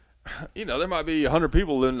 there might be 100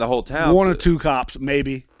 people living in the whole town. One or two cops,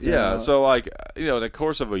 maybe. Yeah. So in the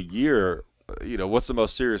course of a year. What's the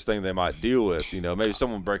most serious thing they might deal with? Maybe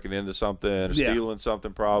someone breaking into something or stealing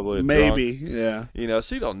something, probably. Maybe, drunk. Yeah.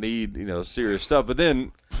 So you don't need, serious stuff. But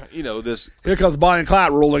then, this. Here comes Bonnie and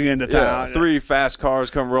Clyde rolling into town. 3 fast cars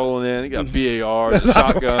come rolling in. You got BARs, and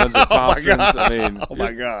shotguns, and Thompsons. Oh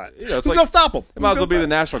my God. It's Who's going to stop them? It might as well be the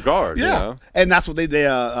National Guard. Yeah. And that's what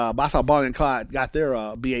I saw Bonnie and Clyde got their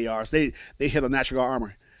BARs. They hit a National Guard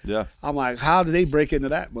armory. Yeah. I'm like, how did they break into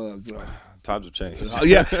that? Times have changed.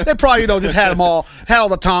 Yeah, they probably just had all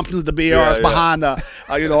the Thompsons, the BRs behind a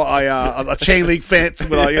chain link fence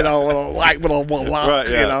with a lock. Right,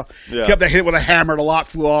 kept that hit with a hammer, the lock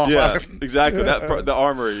flew off. Yeah, exactly. The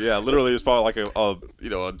armory, literally is probably like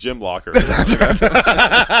a gym locker.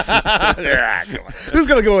 Yeah, who's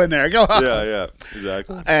gonna go in there? Go on. Yeah,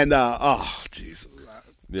 exactly. And Jesus.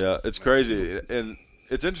 Yeah, it's crazy and.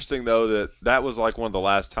 It's interesting, though, that was like one of the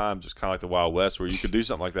last times, just kind of like the Wild West, where you could do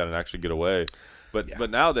something like that and actually get away.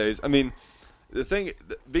 But nowadays, the thing,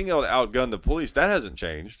 being able to outgun the police, that hasn't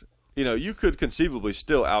changed. You could conceivably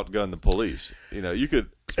still outgun the police. You could,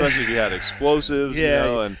 especially if you had explosives,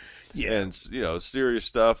 and serious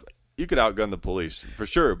stuff. You could outgun the police for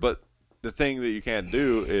sure. But the thing that you can't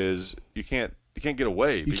do is you can't get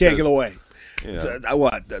away. You can't get away.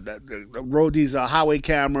 The road these highway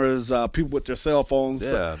cameras, people with their cell phones.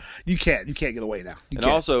 Yeah, you can't get away now.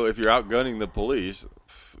 Also, if you're outgunning the police,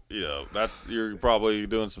 you're probably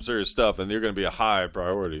doing some serious stuff, and you're going to be a high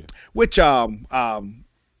priority. Which I don't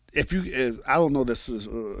know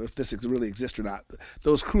if this really exists or not.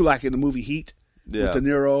 Those crew like in the movie Heat with De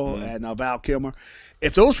Niro and Val Kilmer.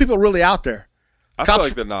 If those people are really out there, I feel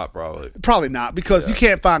like they're not probably not because you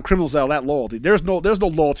can't find criminals that are that loyalty. There's no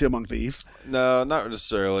loyalty among thieves. No, not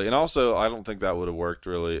necessarily, and also I don't think that would have worked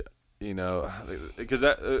really. You know, because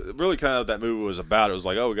that really kind of that movie was about. It was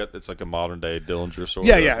like, oh, it's like a modern day Dillinger sort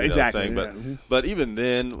of exactly thing. But even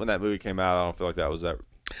then, when that movie came out, I don't feel like that was that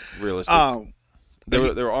realistic. There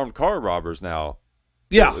were armed car robbers now.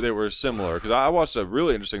 Yeah, they were similar because I watched a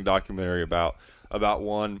really interesting documentary about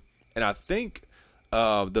one, and I think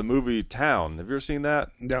the movie Town. Have you ever seen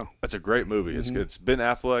that? No. It's a great movie. It's Ben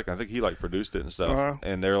Affleck. I think he produced it and stuff.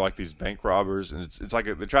 And they're like these bank robbers, and it's like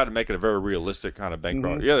they try to make it a very realistic kind of bank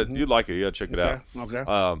robber. You'd like it. You gotta check it out. Okay.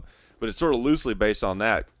 But it's sort of loosely based on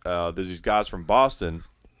that. There's these guys from Boston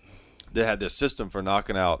that had this system for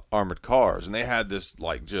knocking out armored cars, and they had this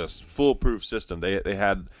like just foolproof system.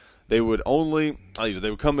 They would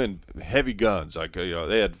come in heavy guns, like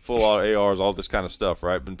they had full ARs, all this kind of stuff,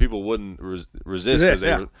 right? But people wouldn't resist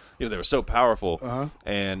because they were so powerful,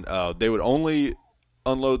 and they would only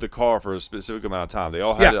unload the car for a specific amount of time. They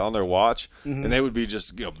all had it on their watch, and they would be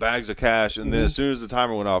just bags of cash, and then as soon as the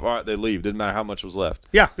timer went off, all right, they leave. Didn't matter how much was left.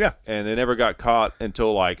 Yeah. And they never got caught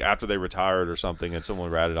until like after they retired or something, and someone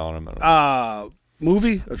ratted on them.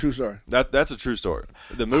 Movie or true story? That's a true story.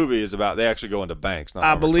 The movie is about they actually go into banks. Not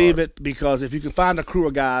I believe it because if you can find a crew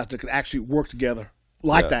of guys that can actually work together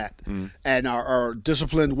like that and are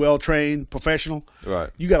disciplined, well trained, professional,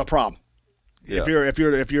 right? You got a problem. Yeah. If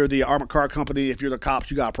you're the armored car company, if you're the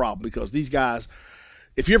cops, you got a problem because these guys,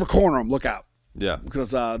 if you ever corner them, look out. Yeah,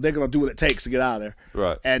 because they're going to do what it takes to get out of there.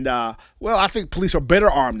 Right. And I think police are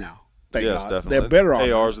better armed now. Thank God. Definitely. They're better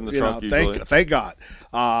armed. ARs in the trunk usually. Thank God.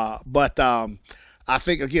 But I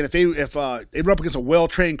think again, if they run up against a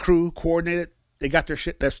well-trained crew, coordinated, they got their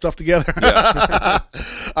stuff together. That's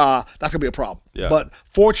gonna be a problem. Yeah. But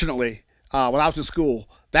fortunately, when I was in school,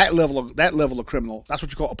 that level of criminal, that's what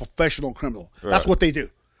you call a professional criminal. Right. That's what they do.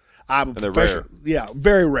 And they're rare. Yeah,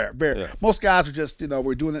 very rare. Very. Yeah. Most guys are just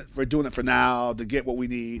we're doing it for now to get what we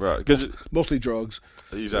need. Right. Because mostly drugs.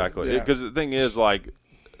 Exactly. Because the thing is, like,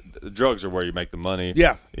 drugs are where you make the money.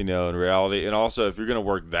 Yeah. In reality, and also if you're gonna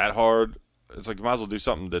work that hard. It's like you might as well do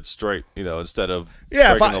something that's straight, instead of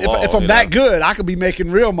breaking the law. If I'm that good, I could be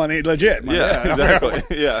making real money, legit. Yeah, exactly.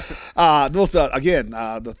 Yeah. Those again,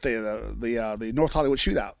 the North Hollywood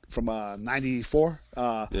shootout from '94.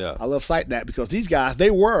 I love citing that because these guys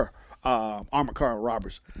they were armored car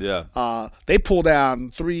robbers. Yeah. They pulled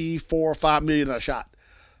down 3, 4, 5 million a shot.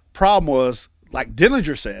 Problem was, like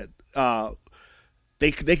Dillinger said,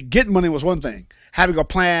 they could get money was one thing. Having a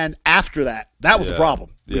plan after that was the problem.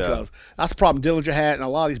 Because that's the problem Dillinger had and a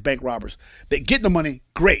lot of these bank robbers. They get the money,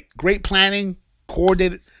 great planning,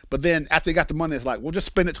 coordinated, but then after they got the money, it's like, we'll just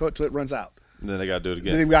spend it till it runs out. And then they got to do it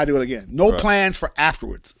again. Then they got to do it again. No plans for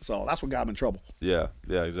afterwards. So that's what got them in trouble. Yeah,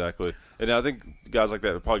 exactly. And I think guys like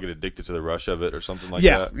that would probably get addicted to the rush of it or something like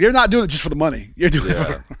that. Yeah, you're not doing it just for the money. You're doing it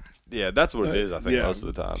for Yeah, that's what it is, I think, most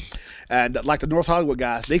of the time. And like the North Hollywood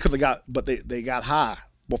guys, they could have got, but they got high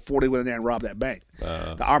before they went in there and robbed that bank.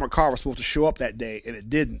 The armored car was supposed to show up that day, and it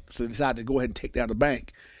didn't. So they decided to go ahead and take down the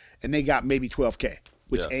bank, and they got maybe $12K,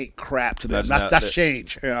 which ain't crap to them. That's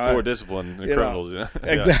change. Poor discipline and criminals.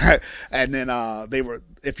 Exactly. And then they were,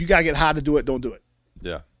 if you got to get high to do it, don't do it.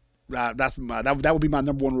 Yeah. That would be my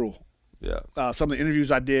number one rule. Yeah. Some of the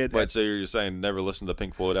interviews I did. Wait, so you're saying never listen to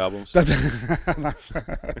Pink Floyd albums?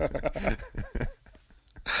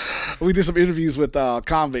 We did some interviews with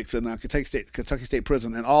convicts in Kentucky State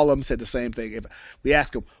Prison, and all of them said the same thing. If we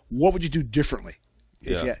asked them, what would you do differently?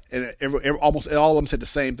 And almost all of them said the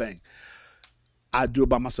same thing. I'd do it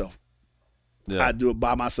by myself. Yeah. I'd do it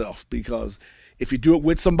by myself because if you do it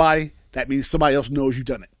with somebody, that means somebody else knows you've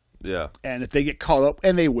done it. Yeah. And if they get caught up,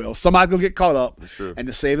 and they will, somebody's going to get caught up, sure. And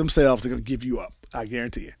to save themselves, they're going to give you up. I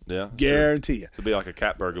guarantee you. Yeah. Guarantee you. To be like a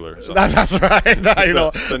cat burglar or something. That's right.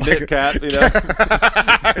 The Nick cat,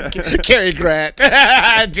 Cary Grant.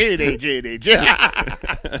 Judy.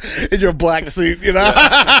 In your black suit,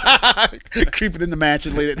 creeping in the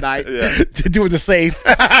mansion late at night, doing the safe.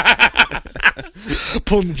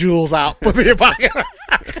 Pulling the jewels out. Put them in your pocket.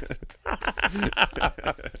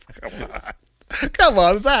 Come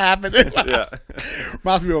on, does that happen? Yeah.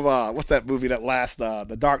 Reminds me of what's that movie that last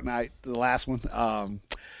The Dark Knight, the last one.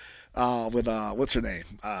 With what's her name?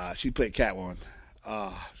 She played Catwoman.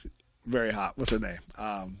 Very hot. What's her name?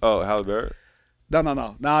 Halle Berry? No,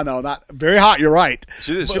 not very hot. You're right.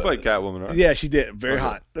 She played Catwoman, right? Yeah, she did. Very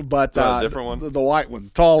hot. But a different one? The white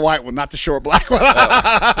one, tall white one, not the short black one.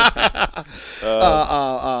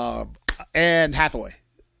 Anne Hathaway.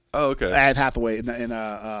 Oh, okay. Anne Hathaway in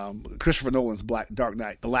Christopher Nolan's Dark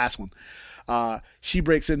Knight, the last one. she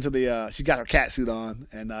breaks into the. She's got her cat suit on,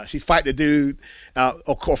 and she's fighting the dude.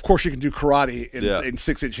 Of course, she can do karate in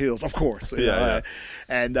 6-inch heels. Of course,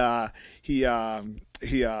 and he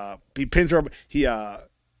pins her.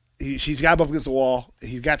 She's got him up against the wall.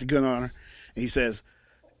 He's got the gun on her, and he says,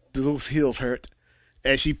 "Do those heels hurt?"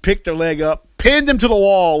 And she picked her leg up, pinned him to the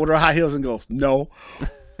wall with her high heels, and goes, "No."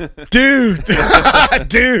 Dude,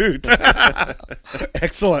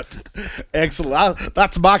 excellent.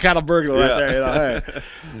 That's my kind of burglar right there. Hey.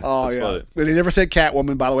 Oh yeah. Funny. They never said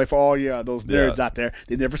Catwoman, by the way, for all those nerds out there.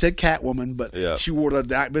 They never said Catwoman, but she wore the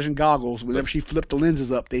night vision goggles. Whenever she flipped the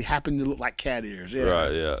lenses up, they happened to look like cat ears. Yeah.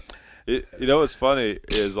 Right. Yeah. What's funny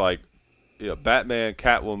is Batman,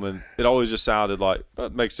 Catwoman. It always just sounded like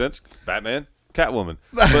it makes sense. Batman. Catwoman,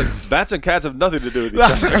 but bats and cats have nothing to do with each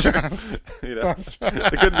other.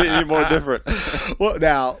 It couldn't be any more different. Well,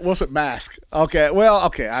 now what's with Mask? Okay,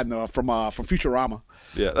 I know from Futurama.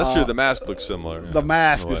 Yeah, that's true. The mask looks similar. The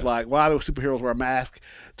mask is like, why do superheroes wear a mask?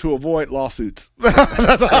 To avoid lawsuits. That's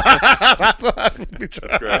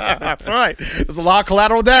right. There's a lot of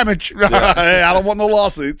collateral damage. Hey, I don't want no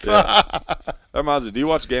lawsuits. That reminds me, do you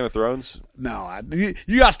watch Game of Thrones? No, you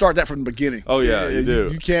got to start that from the beginning. Oh, yeah, you do.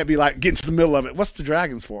 You can't be like getting to the middle of it. What's the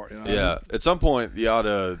dragons for? Yeah, at some point you ought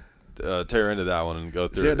to tear into that one and go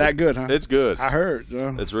through it. That good, huh? It's good. I heard.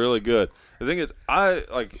 It's really good. The thing is,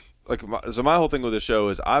 so my whole thing with this show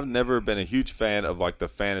is I've never been a huge fan of the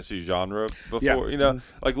fantasy genre before. Yeah.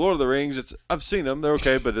 Like Lord of the Rings, I've seen them, they're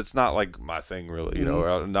okay, but it's not like my thing really.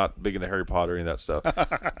 I'm not big into Harry Potter and that stuff.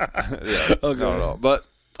 Yeah, okay. Not at all. But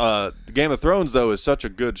Game of Thrones though is such a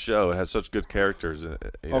good show. It has such good characters.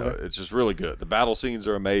 It's just really good. The battle scenes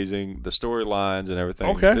are amazing. The storylines and everything.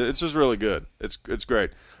 Okay, it's just really good. It's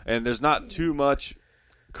great, and there's not too much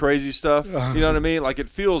crazy stuff. You know what I mean? Like it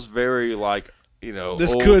feels very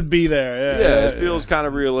this old. Could be there. Yeah, it feels kind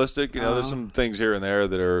of realistic. There's some things here and there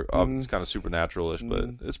that are it's kind of supernatural-ish, but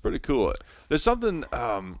it's pretty cool. There's something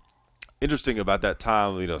interesting about that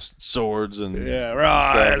time, swords and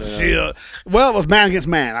stuff, Well, it was man against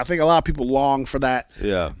man. I think a lot of people long for that.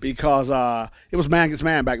 Yeah, because it was man against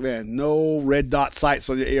man back then. No red dot sights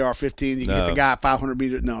on your AR-15. You can hit the guy 500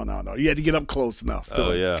 meters. No. You had to get up close enough.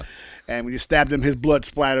 Yeah. And when you stabbed him, his blood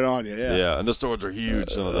splattered on you. Yeah, and the swords are huge.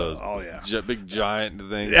 Some of those. Big giant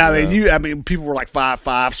things. Yeah, I mean, people were like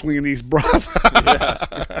 5'5", swinging these bras.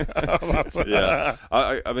 Yeah.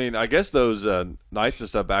 I mean, I guess those knights and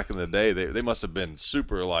stuff back in the day, they must have been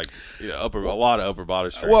super a lot of upper body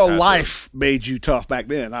strength. Well, life made you tough back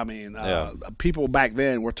then. I mean, people back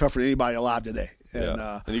then were tougher than anybody alive today.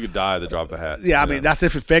 And you could die at the drop of a hat. Yeah, I mean, that's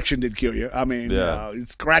if infection didn't kill you. I mean, you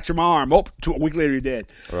scratch your arm. A week later you're dead.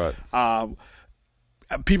 Right.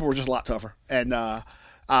 People were just a lot tougher. And I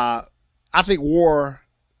think war,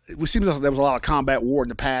 it seems like there was a lot of combat war in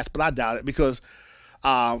the past, but I doubt it because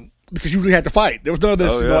you really had to fight. There was none of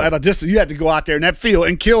this at a distance. You had to go out there in that field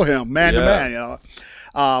and kill him man to man.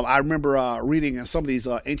 I remember reading in some of these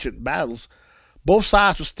ancient battles, both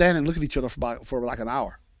sides were standing and looking at each other for like an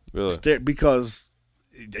hour. Really? Because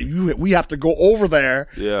we have to go over there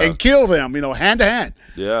and kill them, hand to hand.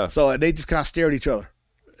 Yeah. So they just kind of stare at each other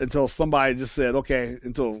until somebody just said, "Okay,"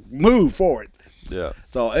 until move forward. Yeah.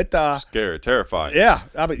 So it scary, terrifying. Yeah.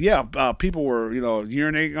 I mean, people were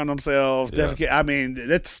urinating on themselves. Defecate. I mean,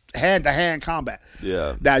 it's hand to hand combat.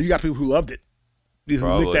 Yeah. Now you got people who loved it. Who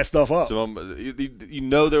licked that stuff up. So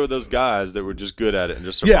there were those guys that were just good at it and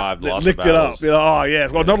just survived lots of battles. Licked it up. Oh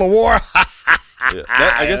yes. Well, another war.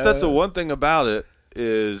 I guess that's the one thing about it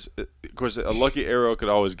is, of course, a lucky arrow could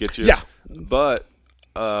always get you. Yeah. But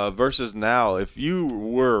versus now, if you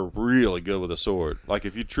were really good with a sword, like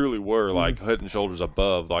if you truly were like head and shoulders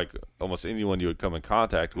above like almost anyone you would come in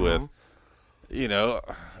contact with,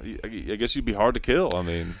 I guess you'd be hard to kill. I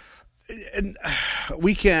mean, and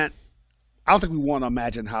we can't. I don't think we want to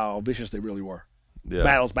imagine how vicious they really were. Yeah.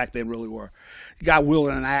 Battles back then really were. You got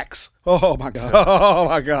wielding an axe. Oh my god! Oh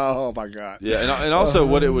my god! Oh my god! Yeah, and also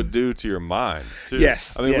what it would do to your mind too.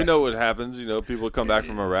 Yes, I mean we know what happens. People come back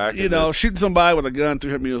from Iraq. Shooting somebody with a gun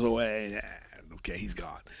 300 meters away. Okay, he's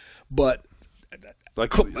gone. But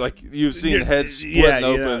like you've seen heads splitting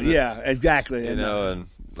open. Yeah, exactly. And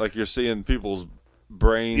like you're seeing people's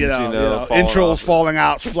brains, entrails falling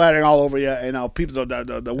out, splattering all over you. People, the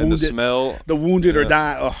wounded, and the smell, the wounded are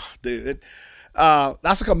dying. Oh, dude.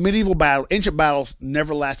 That's like a medieval battle. Ancient battles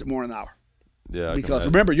never lasted more than an hour. Yeah, because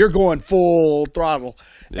remember, you're going full throttle,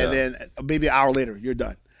 and then maybe an hour later you're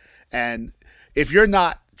done. And if you're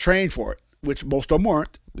not trained for it, which most of them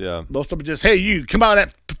weren't, most of them just, hey, you come out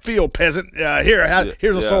of that field, peasant.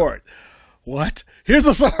 Here's a sword. what? Here's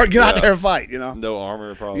a sword. Get out there and fight. No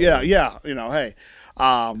armor, probably. Yeah. Hey.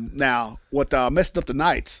 Now, what messed up the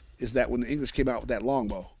Knights is that when the English came out with that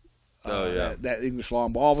longbow, that English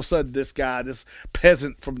longbow, all of a sudden this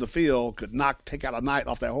peasant from the field could take out a knight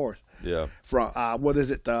off that horse. Yeah. From what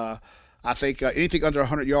is it? I think anything under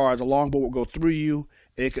 100 yards, a longbow will go through you.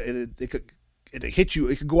 It could hit you.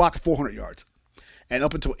 It could go out to 400 yards. And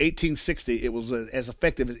up until 1860, it was as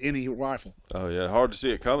effective as any rifle. Oh, yeah. Hard to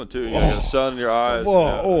see it coming, too. You got the sun in your eyes.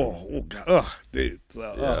 God. Dude.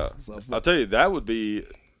 I'll tell you, that would be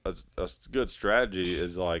a good strategy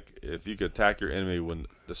is like if you could attack your enemy when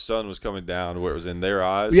the sun was coming down where it was in their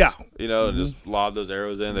eyes. Yeah. And just lob those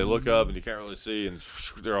arrows in. They look up and you can't really see, and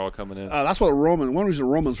they're all coming in. That's what one reason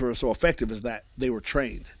the Romans were so effective is that they were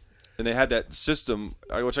trained. And they had that system,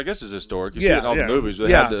 which I guess is historic. You see it in all the movies.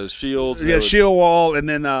 They had the shields. Yeah, shield wall, and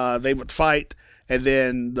then they would fight, and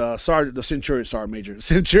then the centurion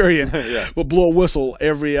would blow a whistle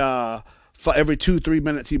every 2-3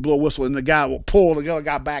 minutes. He'd blow a whistle, and the guy would pull the other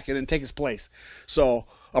guy back and then take his place. So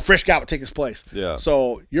a fresh guy would take his place. Yeah.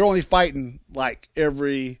 So you're only fighting like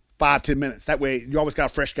every 5-10 minutes. That way, you always got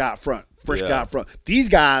a fresh guy up front. These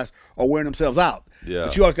guys are wearing themselves out. Yeah.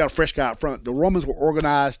 But you always got a fresh guy up front. The Romans were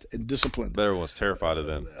organized and disciplined. But everyone's terrified of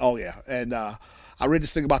them. Oh, yeah. And I read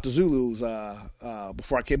this thing about the Zulus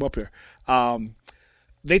before I came up here.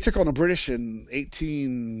 They took on the British in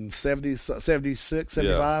 1870, 76,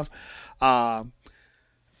 75. Yeah.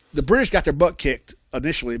 The British got their butt kicked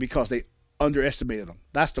initially because they underestimated them.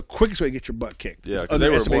 That's the quickest way to get your butt kicked. Yeah, because they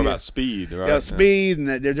were more about speed, right? Yeah, speed, and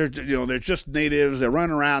they're just natives. They're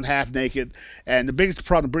running around half naked, and the biggest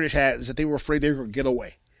problem the British had is that they were afraid they were going to get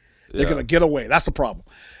away. They're going to get away. That's the problem.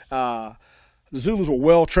 The Zulus were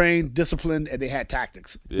well trained, disciplined, and they had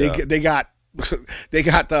tactics. Yeah. They got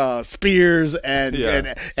spears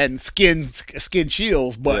and skin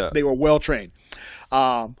shields, but they were well trained.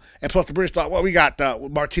 And plus, the British thought, well, we got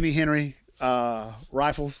Martini Henry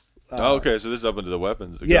rifles. Okay, so this is up into the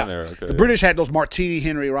weapons. The gun era. Okay, the British had those Martini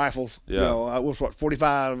Henry rifles. Yeah. It was what,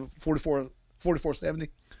 4470? 4570.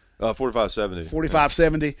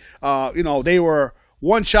 4570. They were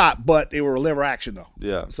one shot, but they were lever action though.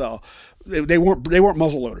 Yeah. So they weren't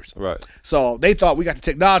muzzle loaders. Right. So they thought we got the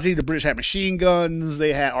technology. The British had machine guns.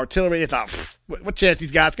 They had artillery. They thought, what chance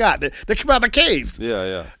these guys got? They come out of the caves.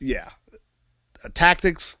 Yeah.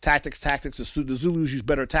 Tactics. The Zulus used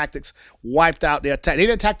better tactics. Wiped out. They didn't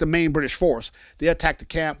attack the main British force. They attacked the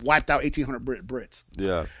camp. Wiped out 1,800 Brits.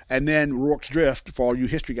 Yeah. And then Rorke's Drift, for all you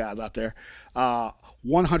history guys out there,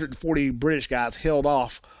 140 British guys held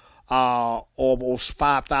off almost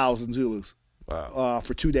 5,000 Zulus. Wow.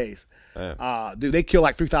 For 2 days. Dude, they killed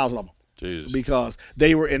like 3,000 of them. Jesus. Because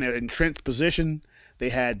they were in an entrenched position. They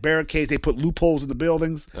had barricades. They put loopholes in the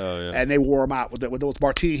buildings. Oh, yeah. And they wore them out. With those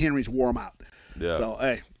Martini Henrys, wore them out. Yeah. So,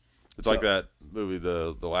 hey. It's like that movie,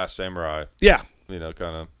 The Last Samurai. Yeah. Kind of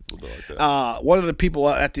a little bit like that. One of the people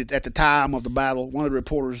at the time of the battle, one of the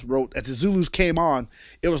reporters wrote, as the Zulus came on,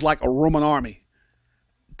 it was like a Roman army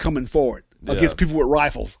coming forward against people with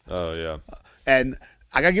rifles. Oh, yeah. And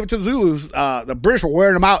I got to give it to the Zulus. The British were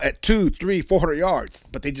wearing them out at 200, 300, 400 yards,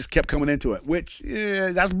 but they just kept coming into it, which,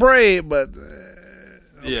 that's brave, but...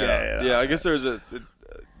 Okay, yeah. I guess there's a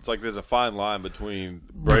fine line between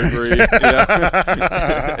bravery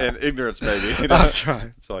and ignorance, maybe. That's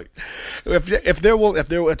right. It's like if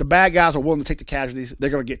the bad guys are willing to take the casualties,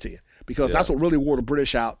 they're going to get to you, because that's what really wore the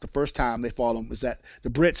British out the first time they fought them. Is that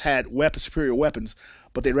the Brits had superior weapons,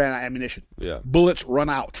 but they ran out of ammunition. Yeah, bullets run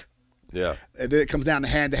out. Yeah, and then it comes down to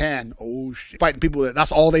hand. Oh shit! Fighting people,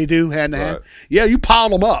 that's all they do, hand to hand. Yeah, you pile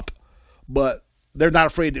them up, but they're not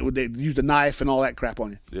afraid that they use the knife and all that crap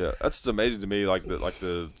on you. Yeah, that's just amazing to me. Like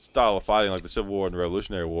the style of fighting, like the Civil War and the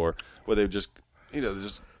Revolutionary War, where they just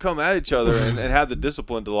come at each other and have the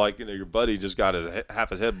discipline to your buddy just got half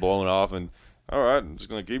his head blown off, and all right, I'm just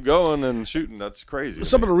gonna keep going and shooting. That's crazy.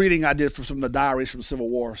 Some of the reading I did from some of the diaries from the Civil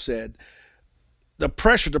War said the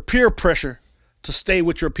peer pressure to stay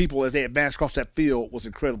with your people as they advanced across that field was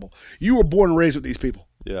incredible. You were born and raised with these people.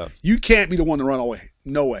 Yeah, you can't be the one to run away.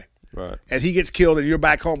 No way. Right. And he gets killed, and you're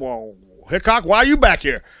back home. Well, Hickok, why are you back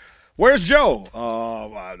here? Where's Joe?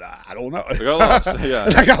 I don't know. I got lost. Yeah.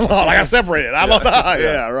 I got separated. I don't know.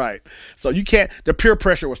 Yeah, right. So you can't. The peer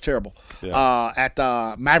pressure was terrible. Yeah. At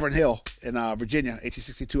Maverick Hill in Virginia,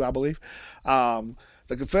 1862, I believe.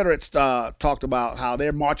 The Confederates talked about how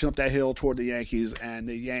they're marching up that hill toward the Yankees, and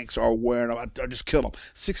the Yanks are wearing them. I just killed them.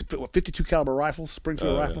 52 caliber rifles,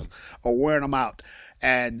 Springfield rifles, are wearing them out.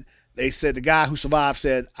 And they said the guy who survived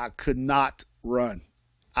said, I could not run.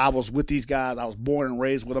 I was with these guys. I was born and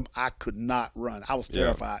raised with them. I could not run. I was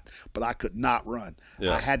terrified, but I could not run.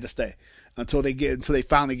 Yeah. I had to stay. until they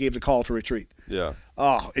finally gave the call to retreat. Yeah.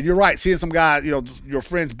 Oh, and you're right. Seeing some guy, your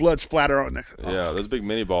friend's blood splatter on. Yeah, those big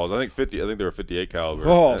mini balls. I think they were 58 caliber.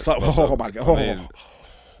 Oh my God. I mean,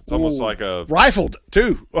 it's almost like a rifled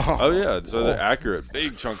too. Oh yeah, so they're accurate.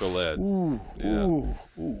 Big chunk of lead.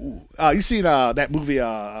 You seen that movie?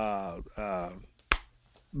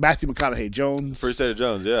 Matthew McConaughey, Jones. Free State of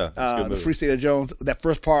Jones, yeah. That's a good movie. The Free State of Jones. That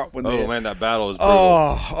first part when man, that battle is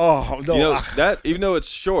brutal. No. That even though it's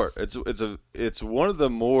short, it's one of the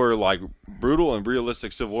more like brutal and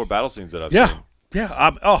realistic Civil War battle scenes that I've seen.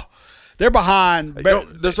 Yeah. They're behind.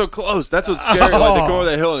 They're so close. That's what's scary. Like they go over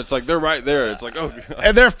that hill and it's like they're right there. It's like God.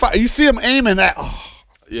 And you see them aiming at.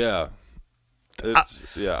 Yeah.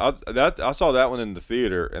 I saw that one in the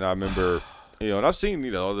theater, and I remember, and I've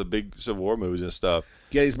seen all the big Civil War movies and stuff.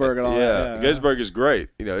 Gettysburg and all that. Yeah, Gettysburg is great.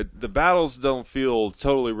 The battles don't feel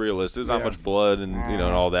totally realistic. There's not much blood and and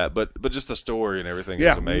all that, but just the story and everything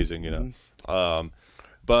is amazing.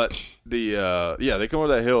 But they come over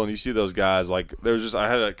that hill and you see those guys like I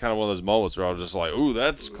had kind of one of those moments where I was just like, ooh,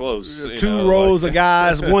 that's close. Two rows of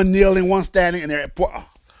guys, one kneeling, one standing, and they're.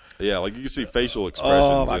 Yeah, like you can see facial expressions.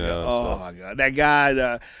 Oh my God! That guy,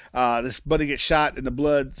 this buddy gets shot and the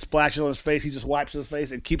blood splashes on his face. He just wipes his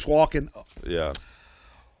face and keeps walking. Yeah.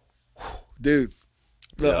 Dude,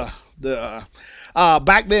 back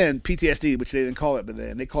then PTSD, which they didn't call it, but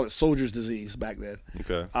then they called it soldier's disease back then.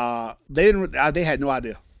 Okay. They had no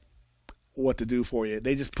idea what to do for you.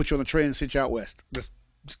 They just put you on the train and sent you out west. Just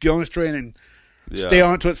get on this train and stay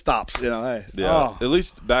on it till it stops. Hey. Yeah. At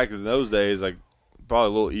least back in those days, like. Probably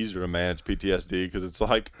a little easier to manage PTSD because it's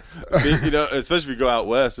like, especially if you go out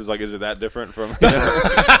west, it's like, is it that different from?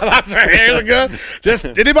 That's right. Here's good. Just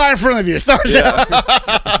anybody in front of you. It's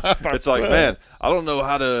like, man, I don't know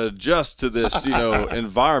how to adjust to this,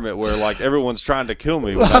 environment where like everyone's trying to kill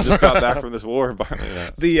me when I just got back from this war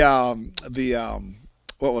environment.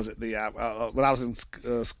 What was it? When I was in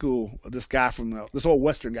school, this guy this old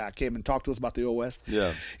Western guy came and talked to us about the old West.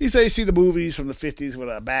 Yeah. He said, you see the movies from the 50s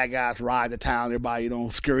where bad guys ride to town, everybody,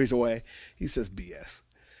 scurries away. He says, BS.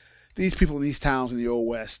 These people in these towns in the old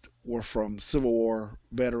West were from Civil War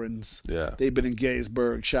veterans. Yeah. They've been in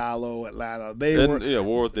Gettysburg, Shiloh, Atlanta.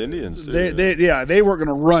 War with the Indians. Too. They weren't going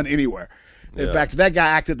to run anywhere. In fact, if that guy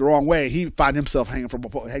acted the wrong way, he'd find himself hanging from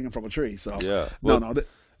a tree. So no.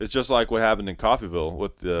 It's just like what happened in Coffeyville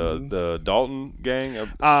with the Dalton gang.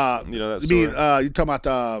 That story. You talking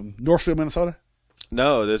about Northfield, Minnesota?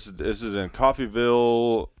 No, this is in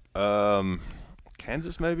Coffeyville,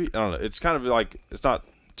 Kansas, maybe. I don't know. It's kind of like it's not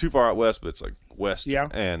too far out west, but it's like west. Yeah.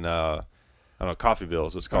 And I don't know, Coffeyville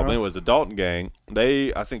is what it's called. But anyways, the Dalton gang,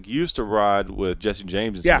 they I think used to ride with Jesse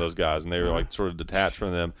James and some of those guys, and they were like sort of detached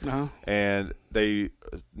from them. And they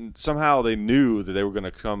somehow they knew that they were going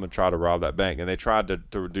to come and try to rob that bank, and they tried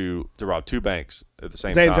to rob two banks at the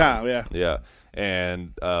same time. Yeah.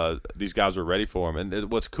 And these guys were ready for them.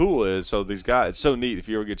 And what's cool is, so these guys, it's so neat if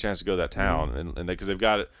you ever get a chance to go to that town, and because they've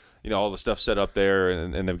got it, all the stuff set up there,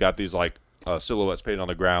 and they've got these like silhouettes painted on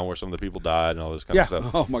the ground where some of the people died and all this kind of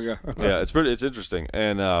stuff. Oh my God. Yeah, it's interesting.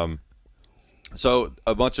 And so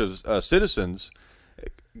a bunch of citizens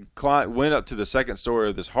went up to the second story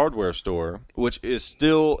of this hardware store, which is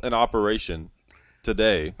still in operation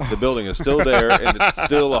today. The building is still there, and it's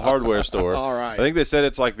still a hardware store. All right. I think they said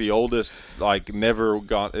it's like the oldest, like never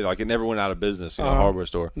gone, like it never went out of business. Hardware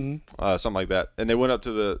store, something like that. And they went up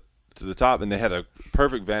to the top, and they had a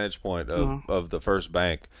perfect vantage point of the first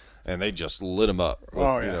bank. And they just lit him up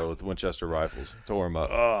with, with Winchester rifles, tore him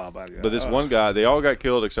up. Oh, my God. But this one guy, they all got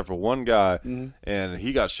killed except for one guy, and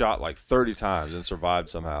he got shot like 30 times and survived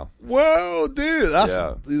somehow. Whoa, dude. That's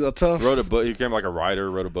tough. Wrote a book. He became like a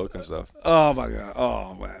writer, wrote a book and stuff. Oh, my God.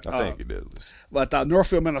 Oh, man. I think he did. But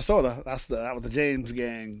Northfield, Minnesota, that was the James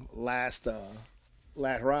gang last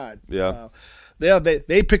ride. Yeah.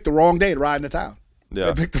 They picked the wrong day to ride in the town.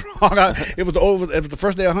 Yeah. They picked the wrong It was the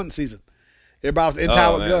first day of hunting season. Everybody was in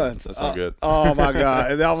town with guns. That's not good. Oh, my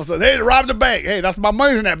God. And then all of a sudden, hey, they robbed the bank. Hey, that's my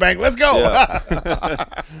money's in that bank. Let's go.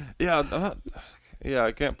 Yeah.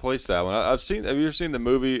 I can't place that one. Have you ever seen the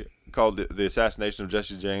movie called The Assassination of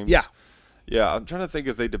Jesse James? Yeah. Yeah, I'm trying to think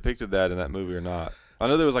if they depicted that in that movie or not. I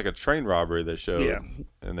know there was like a train robbery they showed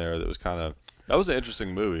in there that was that was an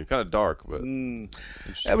interesting movie. Kind of dark, but it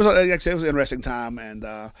was an interesting time. And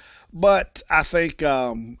but I think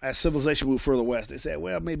as civilization moved further west, they said,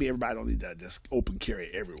 well, maybe everybody don't need to just open carry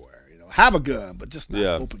everywhere. Have a gun, but just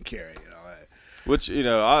not open carry. Which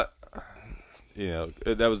that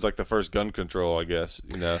was like the first gun control, I guess.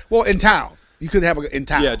 Well, in town. You couldn't have in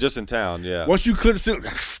town. Yeah, just in town. Yeah. Once you could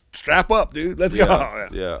strap up, dude. Let's go.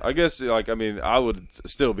 Yeah, I guess like I mean I would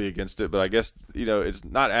still be against it, but I guess it's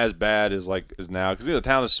not as bad as now because the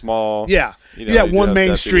town is small. Yeah, one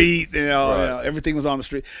main street. Right. Everything was on the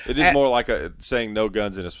street. It is more like saying no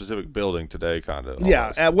guns in a specific building today, kind of.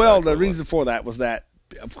 Yeah, well, the reason for that was that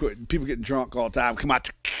of course, people getting drunk all the time. Come out.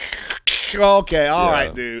 Okay, all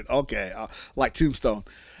right, dude. Okay, like Tombstone.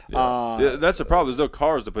 Yeah. That's the problem. There's no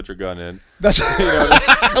cars to put your gun in. That's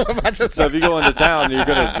so if you go into town and you're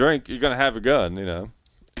gonna drink, you're gonna have a gun. You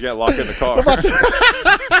got locked in the car. What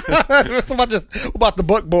about the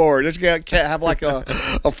buckboard? You can't have like a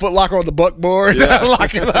foot locker on the buckboard. Yeah.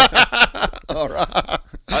 Lock it up. All right.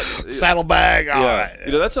 Saddlebag. All right.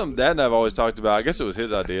 That's something Dad and I've always talked about. I guess it was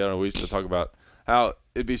his idea. I don't know. We used to talk about how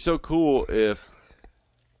it'd be so cool if,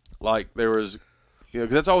 like, there was. Because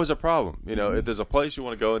that's always a problem. If there's a place you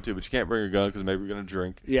want to go into, but you can't bring your gun because maybe you're going to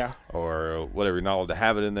drink. Yeah. Or whatever. You're not allowed to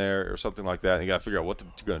have it in there or something like that. And you got to figure out what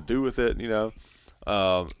you're going to do with it,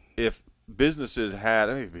 If businesses had,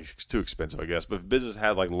 I mean, it's too expensive, I guess, but if business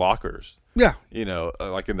had, like, lockers. Yeah.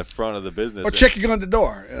 Like in the front of the business. Or check your gun at the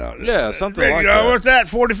door. Yeah, something like that. What's that?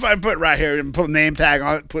 45, put right here and put a name tag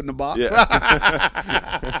on it, put in the box. Yeah.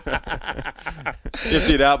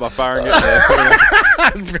 Empty it out by firing it.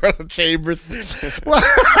 The chambers.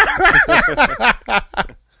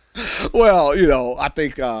 Well, I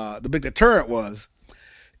think the big deterrent was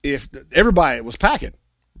if everybody was packing.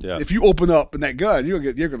 Yeah. If you open up in that gun,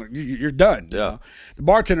 you're done. Yeah. The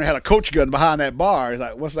bartender had a coach gun behind that bar. He's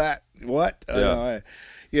like, "What's that? What?" I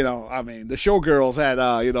mean, the showgirls had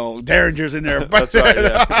derringers in there. That's right.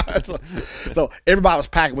 Yeah. so everybody was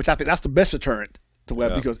packing, which I think that's the best deterrent to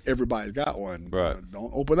web because everybody's got one. Right.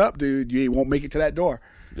 Don't open up, dude. You won't make it to that door.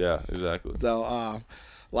 Yeah, exactly. So,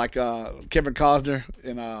 like Kevin Costner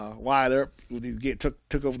and Wyatt Earp, when he took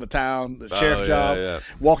over the town, the sheriff's job,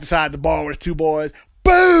 walked inside the bar with his two boys.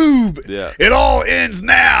 Boom! Yeah. It all ends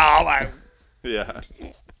now. Like, yeah.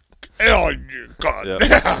 Hell yeah. God. Yeah.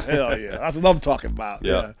 Hell yeah. That's what I'm talking about.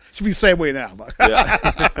 Yeah. Should be the same way now. Yeah.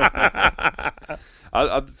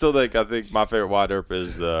 I still think my favorite Wyatt Earp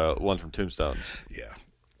is the one from Tombstone. Yeah.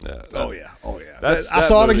 Yeah. Oh yeah. I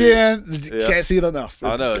saw it again. Can't see it enough.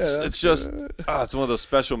 I know. It's just it's one of those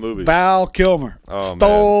special movies. Val Kilmer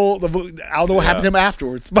stole the movie. I don't know what happened to him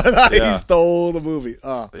afterwards, but he stole the movie.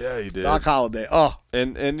 Yeah, he did. Doc Holliday.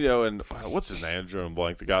 And what's his name? Drew and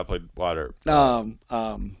blank. The guy who played Wyatt Earp.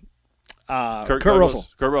 Kurt Russell.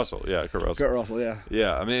 Kurt Russell. Yeah, Kurt Russell. Kurt Russell. Yeah.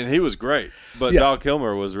 Yeah, I mean he was great, but Val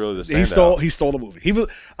Kilmer was really the He standout. stole the movie. He was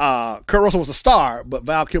Kurt Russell was the star, but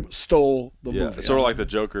Val Kilmer stole the movie. It's sort of like the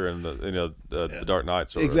Joker and the Dark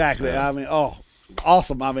Knight. Exactly. I mean,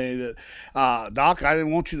 awesome. I mean, Doc, I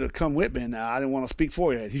didn't want you to come with me. Now I didn't want to speak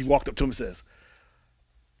for you. He walked up to him and says,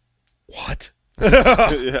 "What?"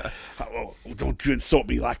 Yeah. Don't you insult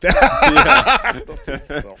me like that. Don't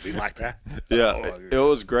insult me like that. Yeah. It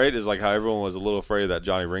was great is like how everyone was a little afraid of that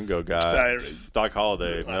Johnny Ringo guy. Doc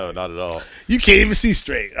Holliday. No, not at all. You can't even see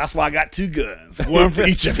straight. That's why I got two guns. One for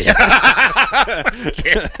each of you.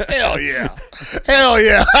 Hell yeah. Hell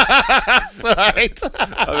yeah. Right.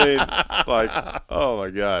 I mean, like, oh my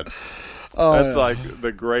God. That's like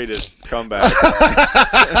the greatest comeback.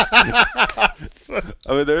 I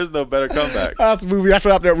mean, there is no better comeback. That's the movie. That's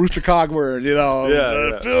what up there, Rooster Cogburn.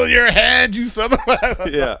 Fill your hand, you son of a.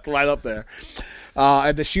 Yeah, right up there.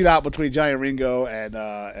 And the shootout between Johnny Ringo and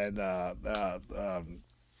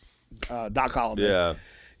Doc Holliday. Yeah,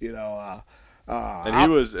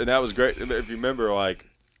 and that was great. If you remember, like.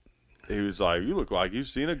 He was like, "You look like you've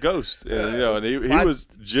seen a ghost," and he was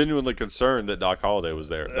genuinely concerned that Doc Holliday was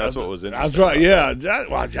there. That's what was interesting. That's right. Yeah,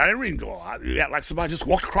 Johnny Ringo, you got like somebody just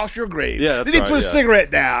walked across your grave. Yeah, Did he put a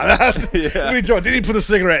cigarette down? Did he put a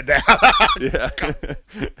cigarette down? Yeah,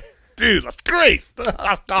 dude, that's great.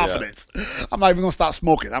 That's confidence. Yeah. I'm not even gonna stop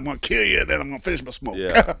smoking. I'm gonna kill you, and then I'm gonna finish my smoke.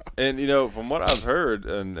 Yeah, and from what I've heard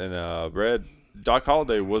and read, Doc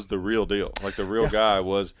Holliday was the real deal. Like the real guy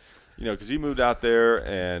was. Because he moved out there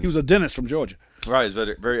and... He was a dentist from Georgia. Right, he's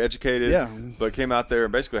very, very educated, but came out there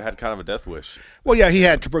and basically had kind of a death wish. Well, yeah, he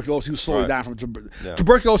had tuberculosis. He was slowly dying from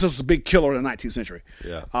tuberculosis. Was a big killer in the 19th century.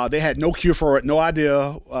 Yeah. They had no cure for it, no idea.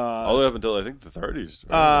 All the way up until, I think, the 30s.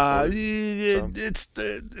 It's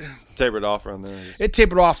tapered off around there. It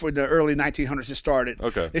tapered off when the early 1900s it started.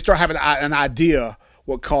 Okay. They started having an idea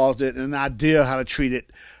what caused it and an idea how to treat it.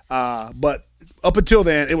 But up until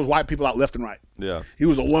then, it was white people out left and right. Yeah. He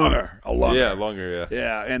was a lunger. Yeah, lunger,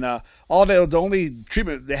 Yeah, and the only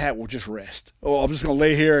treatment they had was just rest. Oh, I'm just going to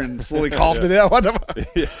lay here and slowly cough to death.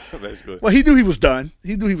 Yeah, basically. Well, he knew he was done.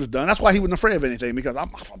 That's why he wasn't afraid of anything, because I'm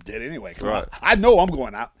dead anyway. Right. I know I'm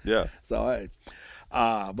going out. Yeah. So,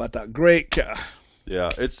 but great Yeah,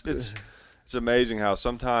 it's amazing how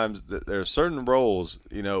sometimes there's certain roles,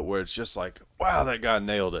 where it's just like, wow, that guy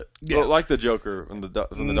nailed it. Yeah. Like the Joker from the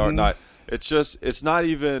Dark Knight. It's not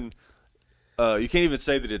even you can't even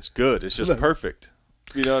say that it's good. It's just perfect.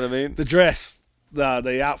 You know what I mean? The dress,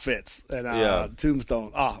 the outfits, and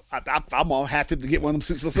Tombstone. Oh, I'm gonna have to get one of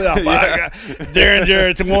them suits myself.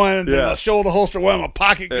 Derringer to one, a shoulder holster one, a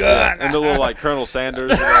pocket gun, and the little like Colonel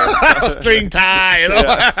Sanders, string tie.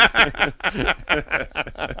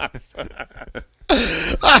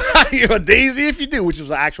 You're a daisy if you do, which was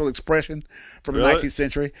an actual expression from the 19th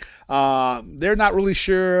century. They're not really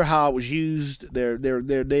sure how it was used.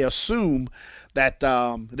 They assume that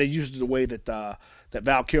they used it the way that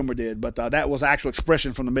Val Kilmer did, but that was an actual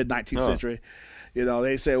expression from the mid 19th century.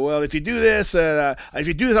 They say, well, if you do this, I'm going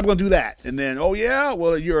to do that, and then, oh yeah,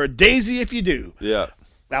 well, you're a daisy if you do. Yeah,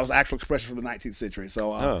 that was an actual expression from the 19th century.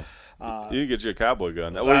 So. You can get you a cowboy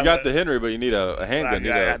gun. Well, you got the Henry, but you need a handgun.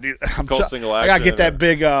 You need a Colt single action. I gotta get that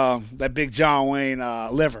big John Wayne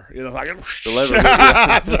lever. Like the lever.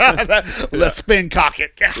 Let's spin cock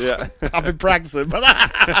it. Yeah, I've been practicing, but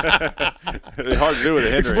it's hard to do with a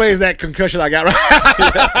Henry. Explains that concussion I got.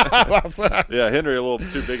 Right. Yeah, Henry a little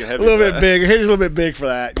too big and heavy. A little bit big. Henry's a little bit big for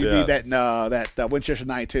that. You need that Winchester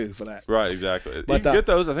 92 for that. Right, exactly. But, you can get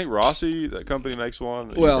those. I think Rossi, that company, makes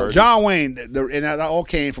one. Well, John Wayne, and that all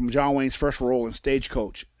came from John Wayne's first role in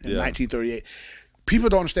Stagecoach in 1938. People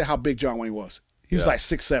don't understand how big John Wayne was. He was like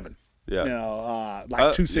 6'7". Yeah,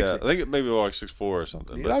 like 260. Yeah, I think it maybe like 6'4" or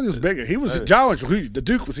something. He was bigger. He was John was huge. The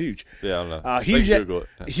Duke was huge. Yeah, I don't know.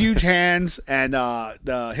 Huge hands, and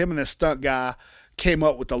him and the stunt guy came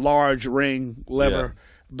up with the large ring lever. Yeah.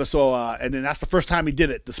 But and then that's the first time he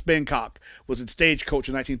did it. The spin cock was in Stagecoach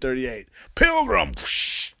in 1938. Pilgrim.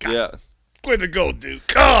 God, yeah, way to go, Duke.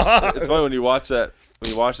 It's funny when you watch that. When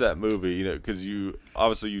you watch that movie, because you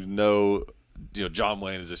obviously John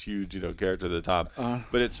Wayne is this huge character at the time,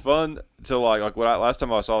 but it's fun to like last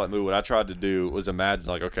time I saw that movie, what I tried to do was imagine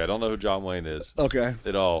like, okay, I don't know who John Wayne is,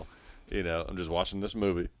 at all, I'm just watching this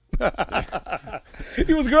movie.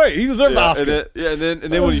 He was great. He deserved the Oscar. And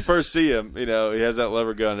then when you first see him, he has that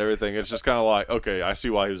lever gun and everything. It's just kind of like, okay, I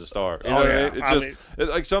see why he was a star. You know what I mean?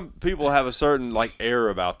 It's like some people have a certain like air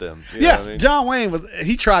about them. You know what I mean? John Wayne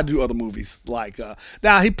he tried to do other movies like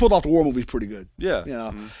now he pulled off the war movies pretty good.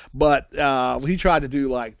 Yeah, but he tried to do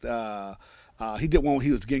like he did one when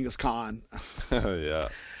he was Genghis Khan. Yeah.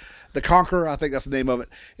 The Conqueror, I think that's the name of it.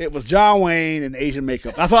 It was John Wayne in Asian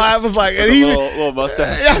makeup. I thought I was like, and he little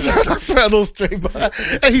mustache. That's a little straight,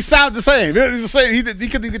 and he sounded the same. It was the same. He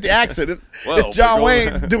couldn't even get the accent. It's John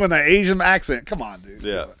Wayne doing an Asian accent. Come on, dude.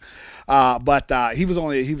 Yeah. But he was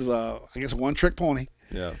I guess a one trick pony.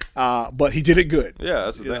 Yeah. But he did it good. Yeah,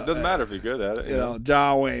 that's the thing. Doesn't matter if you're good at it. You know,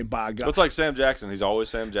 John Wayne, by God. It's like Sam Jackson. He's always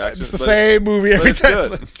Sam Jackson. It's the same movie every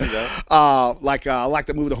time. It's good. Like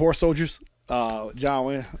the movie The Horse Soldiers. John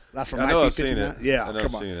Wayne. That's from 1959. Yeah,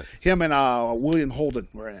 come on. Him and William Holden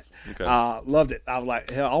were in it. Okay. Loved it. I was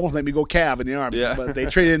like, hell, almost made me go cab in the Army. Yeah. But they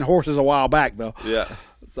traded in horses a while back, though. Yeah.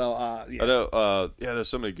 So, I know. There's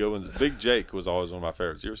so many good ones. Big Jake was always one of my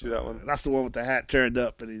favorites. You ever see that one? That's the one with the hat turned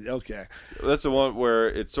up. And okay. That's the one where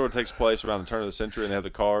it sort of takes place around the turn of the century, and they have the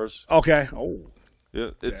cars. Okay. Oh. Yeah.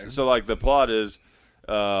 So like the plot is,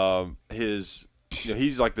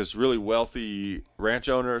 he's like this really wealthy ranch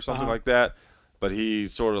owner or something like that. But he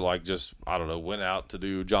sort of like just, I don't know, went out to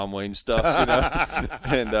do John Wayne stuff,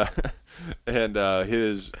 and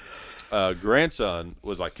his grandson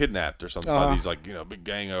was like kidnapped or something by these like big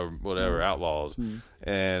gang of whatever outlaws,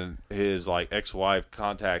 and his like ex-wife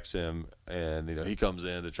contacts him, and he comes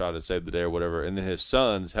in to try to save the day or whatever, and then his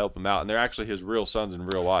sons help him out, and they're actually his real sons in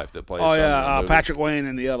real life that play. Patrick Wayne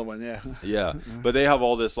and the other one, yeah, but they have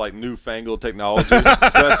all this like newfangled technology, so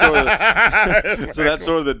that's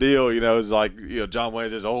sort of the deal, is like John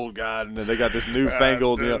Wayne's this old guy, and then they got this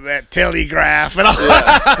newfangled that telegraph and all.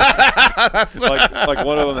 Yeah. like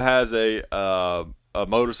one of them has a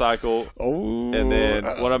motorcycle, and then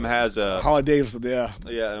one of them has a Harley Davidson,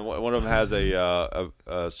 and one of them has a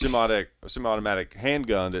semi-automatic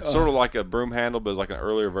handgun that's sort of like a broom handle, but it's like an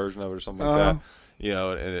earlier version of it or something like that.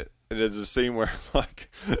 And it is a scene where like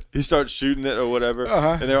he starts shooting it or whatever,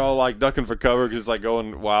 and they're all like ducking for cover because it's like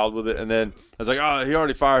going wild with it, and then I was like, he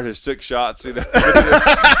already fired his 6 shots. Of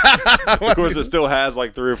course, it still has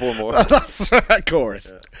like 3 or 4 more. That's right, of course.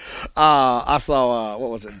 I saw what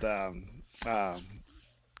was it?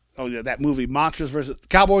 that movie Monsters versus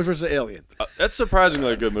Cowboys versus Alien. That's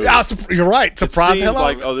surprisingly a good movie. Yeah, you're right. Surprising. It seems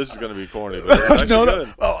like, oh, this is going to be corny, but it's actually good.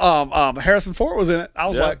 No. Harrison Ford was in it. I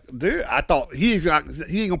was like, dude, I thought he ain't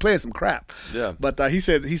gonna play some crap. Yeah. But he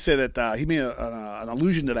said that he made an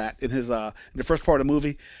allusion to that in his in the first part of the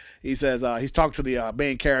movie. He says he's talking to the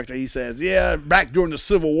main character. He says, "Yeah, back during the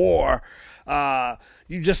Civil War,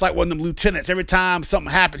 you just like one of them lieutenants. Every time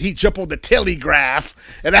something happened, he'd jump on the telegraph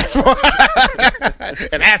and ask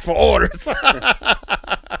for orders."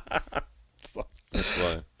 That's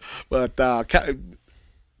funny. But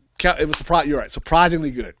it was you're right.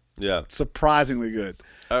 Surprisingly good. Yeah, surprisingly good.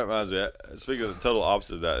 That reminds me. Speaking of the total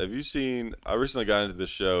opposite of that, have you seen? I recently got into this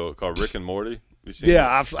show called Rick and Morty. Have you seen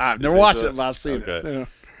I've never watched it, but I've seen it. Yeah.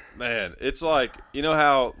 Man, it's like, you know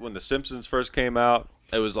how when The Simpsons first came out,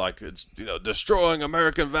 it was like, it's, destroying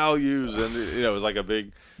American values, and it was like a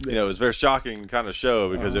big, it was a very shocking kind of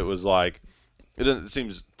show because it was like, it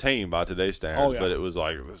seems tame by today's standards, but it was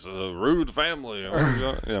like, this is a rude family,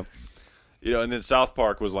 and then South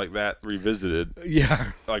Park was like that revisited.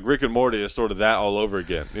 Yeah, like Rick and Morty is sort of that all over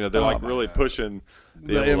again. They're like really pushing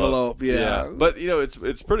the envelope. Yeah, but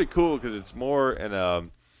it's pretty cool because it's more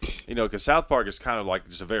in because South Park is kind of like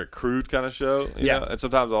just a very crude kind of show. You know? And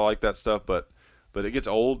sometimes I like that stuff, but it gets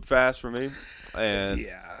old fast for me.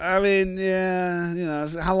 And I mean,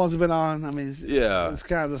 how long's it been on? I mean, it's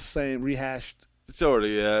kind of the same rehashed. Sort of,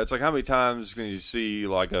 it's like how many times can you see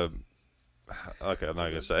like a? Okay, I'm not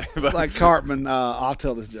gonna say. But like Cartman. I'll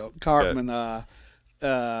tell this joke. Cartman. What's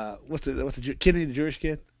the Kenny the Jewish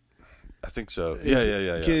kid? I think so.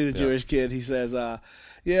 Yeah. Kenny the Jewish kid. He says,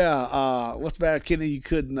 what's bad, Kenny? You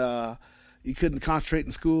couldn't concentrate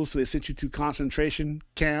in school, so they sent you to concentration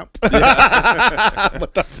camp.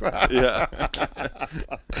 What the fuck? Yeah.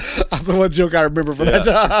 That's the one joke I remember from that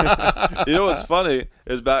job. You know what's funny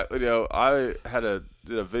is back. I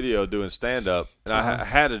did a video doing stand up, and I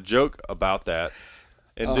had a joke about that.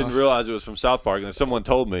 And didn't realize it was from South Park, and then someone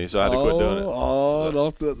told me, so I had to quit doing it.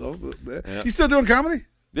 Don't. You still doing comedy?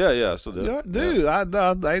 Yeah, I still do. Yeah, dude, I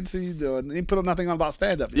didn't see you doing. You put up nothing on about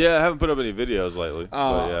stand up. Yeah, I haven't put up any videos lately.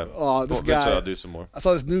 This guy. I'll do some more. I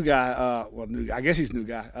saw this new guy. I guess he's new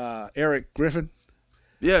guy. Eric Griffin.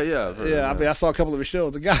 Yeah. I saw a couple of his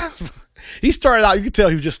shows. The guy, he started out. You could tell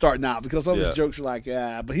he was just starting out because some of his jokes were like,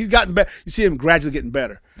 but he's gotten better. You see him gradually getting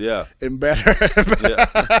better. Yeah, and better.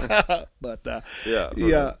 But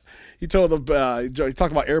he told them. He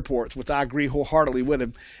talked about airports, which I agree wholeheartedly with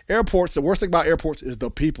him. Airports. The worst thing about airports is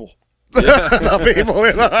the people. The people,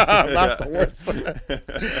 not the worst.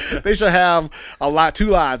 They should have two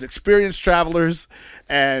lines: experienced travelers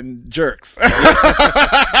and jerks.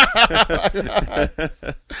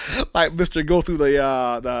 Like Mr. Go through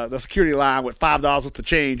the security line with $5 worth of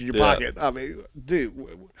change in your pocket. I mean, dude,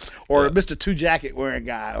 or Mr. 2 jacket wearing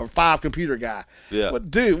guy or 5 computer guy. Yeah,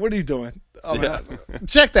 but dude, what are you doing?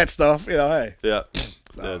 Check that stuff. Hey. Yeah,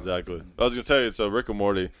 exactly. I was gonna tell you. So Rick and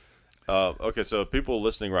Morty. Okay, so people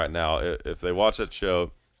listening right now, if they watch that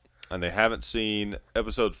show and they haven't seen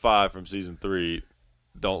episode 5 from season 3,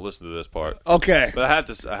 don't listen to this part. Okay, but I have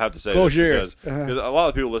to say this because a lot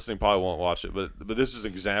of people listening probably won't watch it, but this is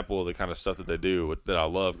an example of the kind of stuff that they do that I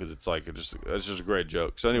love because it's just a great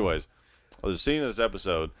joke. So, anyways, I was seeing this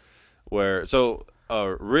episode where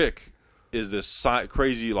Rick is this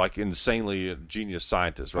crazy, like insanely genius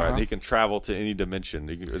scientist, right? And he can travel to any dimension.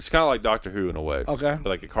 It's kind of like Doctor Who in a way, but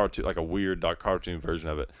like a cartoon, like a weird cartoon version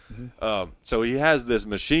of it. Mm-hmm. So he has this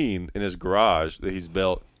machine in his garage that he's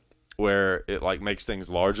built where it like makes things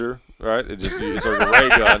larger, right? It's like a ray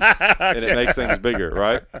gun, and it makes things bigger,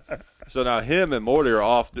 right? So now him and Morty are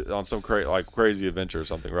off on some crazy adventure or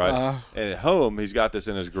something, right? And at home, he's got this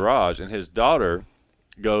in his garage, and his daughter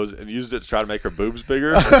goes and uses it to try to make her boobs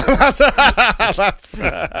bigger.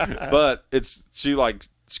 But she like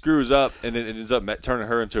screws up, and then it ends up turning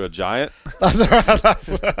her into a giant.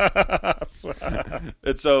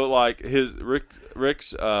 And so like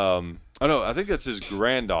Rick's I think that's his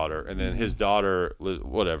granddaughter, and then his daughter,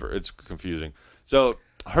 whatever. It's confusing. So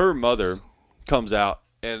her mother comes out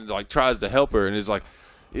and like tries to help her, and is like,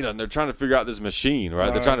 and they're trying to figure out this machine,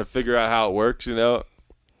 right? They're trying to figure out how it works, And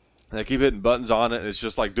they keep hitting buttons on it, and it's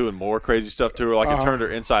just like doing more crazy stuff to her, like it turned her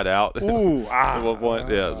inside out at one point.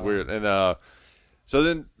 Yeah, it's weird. And so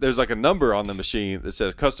then there's like a number on the machine that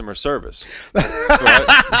says customer service.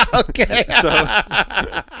 Right? Okay. So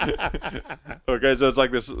it's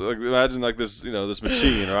like this. Like, imagine like this, this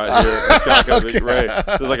machine right here. It's got like a big ray.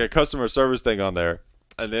 So there's like a customer service thing on there.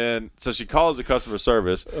 And then, so she calls the customer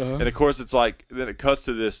service, and of course, it's like then it cuts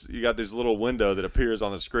to this. You got this little window that appears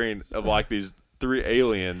on the screen of like these 3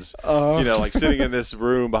 aliens, you know, like sitting in this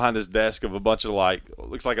room behind this desk of a bunch of like,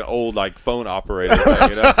 looks like an old like phone operator thing,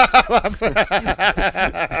 you know.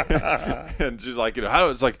 And she's like, you know, how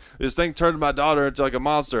do it's like this thing turned my daughter into like a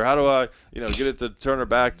monster? How do I, you know, get it to turn her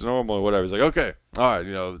back to normal or whatever? He's like, okay, all right,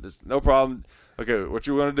 you know, there's no problem. Okay, what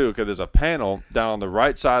you want to do? Okay, there's a panel down on the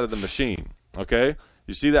right side of the machine. Okay.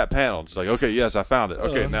 You see that panel? It's like, okay, yes, I found it.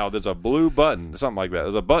 Okay, now there's a blue button, something like that.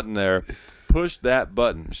 There's a button there. Push that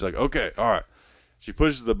button. She's like, okay, all right. She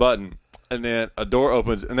pushes the button, and then a door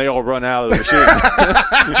opens, and they all run out of the machine.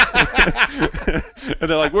 And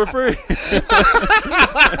they're like, we're free.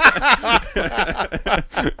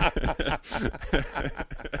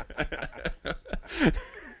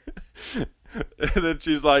 And then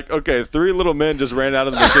she's like, okay, 3 little men just ran out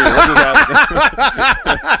of the machine. What just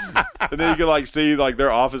happened? And then you can like see like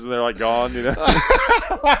their office and they're like gone, you know.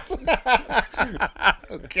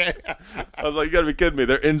 Okay. I was like, you gotta be kidding me.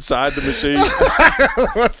 They're inside the machine.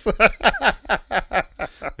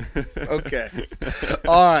 Okay.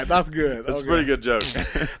 All right, that's good. That's a pretty good joke.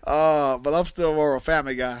 But I'm still more of a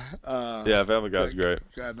Family Guy. Yeah, Family Guy's great.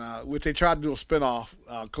 And, which they tried to do a spinoff,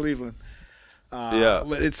 Cleveland. Yeah,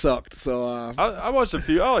 but it sucked. So I watched a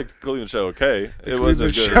few. I liked the Cleveland show. Okay, it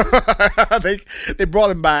wasn't as good. They brought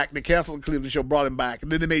him back. They canceled the Cleveland show, brought him back, and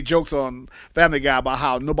then they made jokes on Family Guy about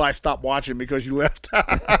how nobody stopped watching because you left. Yeah,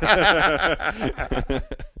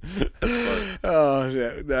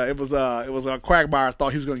 it was Quagmire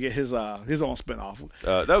thought he was going to get his own spinoff.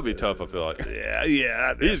 That would be tough. I feel like.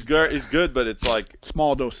 Yeah. He's good, but it's like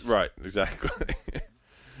small doses. Right. Exactly.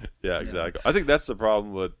 Yeah. Exactly. I think that's the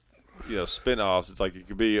problem with, you know, spin-offs. It's like it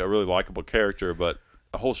could be a really likable character, but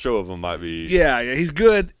a whole show of them might be. Yeah, he's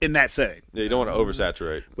good in that setting. Yeah, you don't want to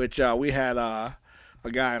oversaturate. Which we had a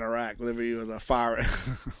guy in Iraq whenever he was firing.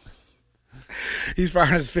 He's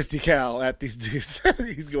firing his 50 cal at these dudes.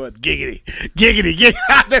 He's going giggity, giggity, giggity.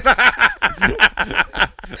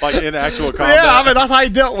 Like in actual combat. Yeah, I mean that's how he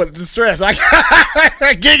dealt with the stress. Like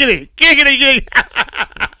giggity, giggity, giggity.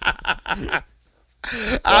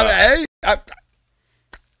 Hey.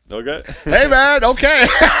 Okay. Hey man. Okay.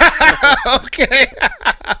 Okay.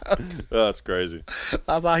 Oh, that's crazy.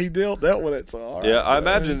 That's how he dealt with it. So, all right, yeah, I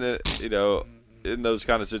imagine that, you know, in those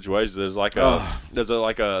kind of situations, there's like a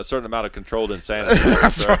certain amount of controlled insanity.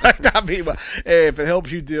 That's right. I mean, hey, if it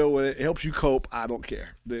helps you deal with it, it helps you cope. I don't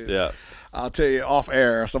care. Dude. Yeah. I'll tell you off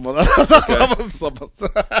air. We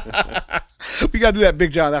gotta do that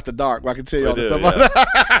Big John After Dark. Where I can tell you all the stuff.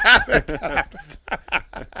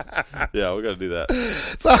 Yeah, we gotta do that.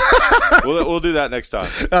 We'll do that next time.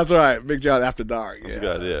 That's right, Big John After Dark. That's a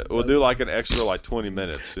good idea. We'll do like an extra 20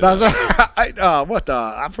 minutes. That's right.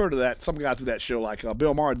 I've heard of that. Some guys do that show. Like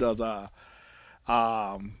Bill Maher does a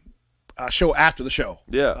show after the show.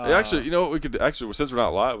 Yeah, actually, you know what we could since we're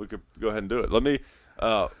not live, we could go ahead and do it. Let me.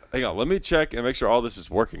 Hang on. Let me check and make sure all this is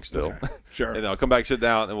working still. Okay, sure. And I'll come back, sit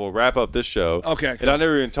down, and we'll wrap up this show. Okay. And I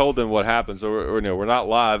never even told them what happened, so we're not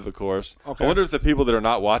live, of course. Okay. I wonder if the people that are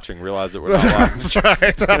not watching realize that we're not live. That's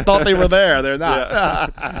right. I thought they were there. They're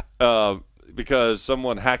not. Yeah. Because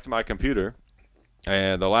someone hacked my computer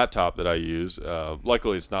and the laptop that I use.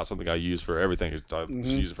 Luckily, it's not something I use for everything. I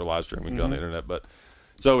use it for live streaming on the internet, but.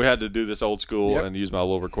 So we had to do this old school and use my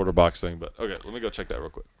little recorder box thing. But okay, let me go check that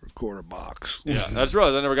real quick. Recorder box. Yeah, I just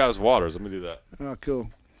realized I never got his waters. Let me do that. Oh, cool.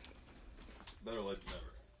 Better late than never.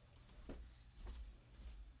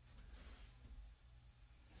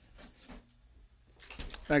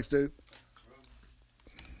 Thanks, dude.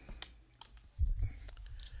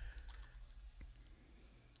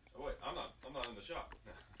 Oh wait, I'm not in the shop.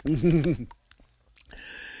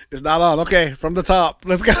 It's not on. Okay, from the top.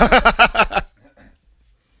 Let's go.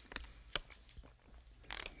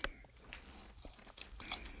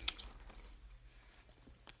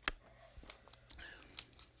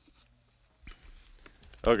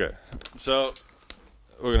 Okay, so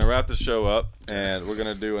we're going to wrap the show up, and we're going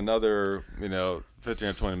to do another, 15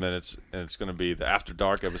 or 20 minutes, and it's going to be the After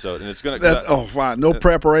Dark episode, and it's going to... Oh, fine. No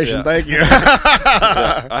preparation. Yeah. Thank you.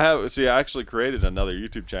 Yeah, I actually created another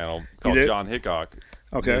YouTube channel called John Hickok.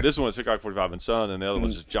 Okay. And this one is Hickok 45 and Son, and the other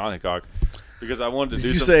one's just John Hickok, because I wanted to do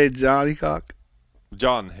Did you say John Hickok?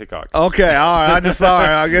 John Hickok. Okay, all right. Sorry.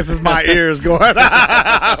 I guess it's my ears going. No,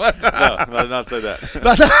 I did not say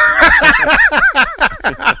that.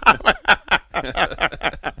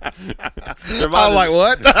 I'm like,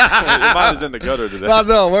 what? Your mind is in the gutter today. No,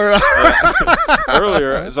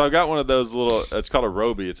 earlier, so I got one of those little, it's called a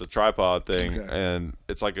Roby. It's a tripod thing, and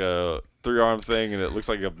it's like a 3-arm thing, and it looks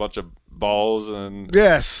like a bunch of balls. And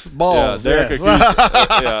yes, balls. Yeah,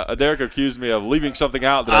 Derrick accused me of leaving something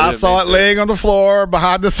out that I didn't saw it laying on the floor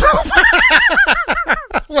behind the sofa.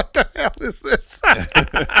 What the hell is this?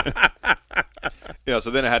 So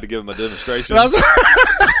then I had to give him a demonstration.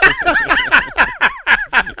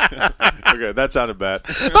 Okay, that sounded bad.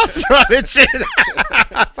 That's right. It's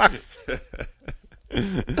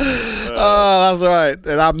oh, that's right.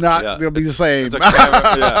 And I'm not going to be the same. It's a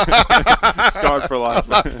camera, scarred for life.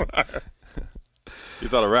 You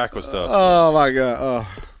thought Iraq was tough. Oh, my God. Oh.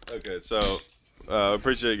 Okay, so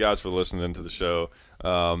appreciate you guys for listening to the show.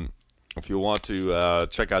 If you want to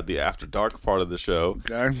check out the After Dark part of the show,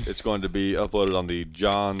 it's going to be uploaded on the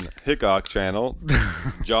John Hickok channel.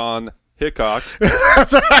 John Hickok.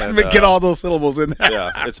 That's right. And, get all those syllables in there.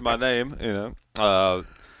 Yeah, it's my name. So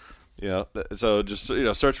just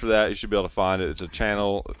search for that. You should be able to find it. It's a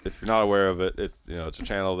channel. If you're not aware of it, it's it's a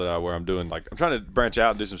channel where I'm doing I'm trying to branch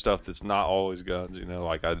out and do some stuff that's not always guns.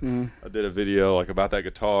 I did a video about that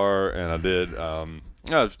guitar, and I did.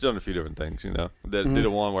 I've done a few different things. Did a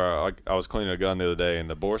one where I was cleaning a gun the other day, and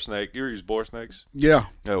the bore snake. You ever use bore snakes? Yeah.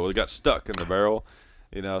 Well, it got stuck in the barrel.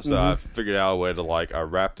 So I figured out a way to I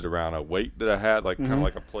wrapped it around a weight that I had, kind of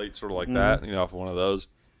like a plate, sort of like that. Off of one of those.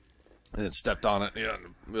 And then stepped on it,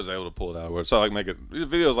 and was able to pull it out. So I make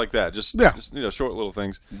videos like that, just short little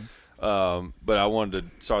things. But I wanted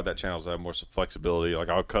to start that channel so I have more flexibility.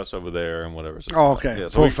 I'll cuss over there and whatever. So, okay.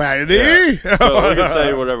 Profanity. So we can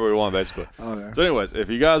say whatever we want, basically. Okay. So, anyways, if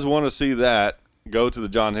you guys want to see that, go to the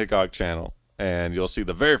John Hickok channel, and you'll see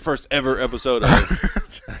the very first ever episode of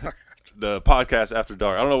the podcast After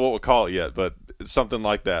Dark. I don't know what we'll call it yet, but it's something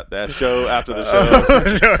like that. That show after the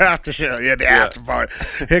show. Show after show. Yeah, the after party.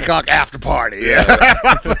 Hickok after party. Yeah.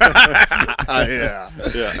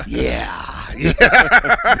 Yeah.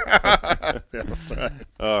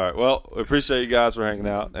 All right. Well, we appreciate you guys for hanging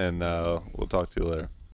out, and we'll talk to you later.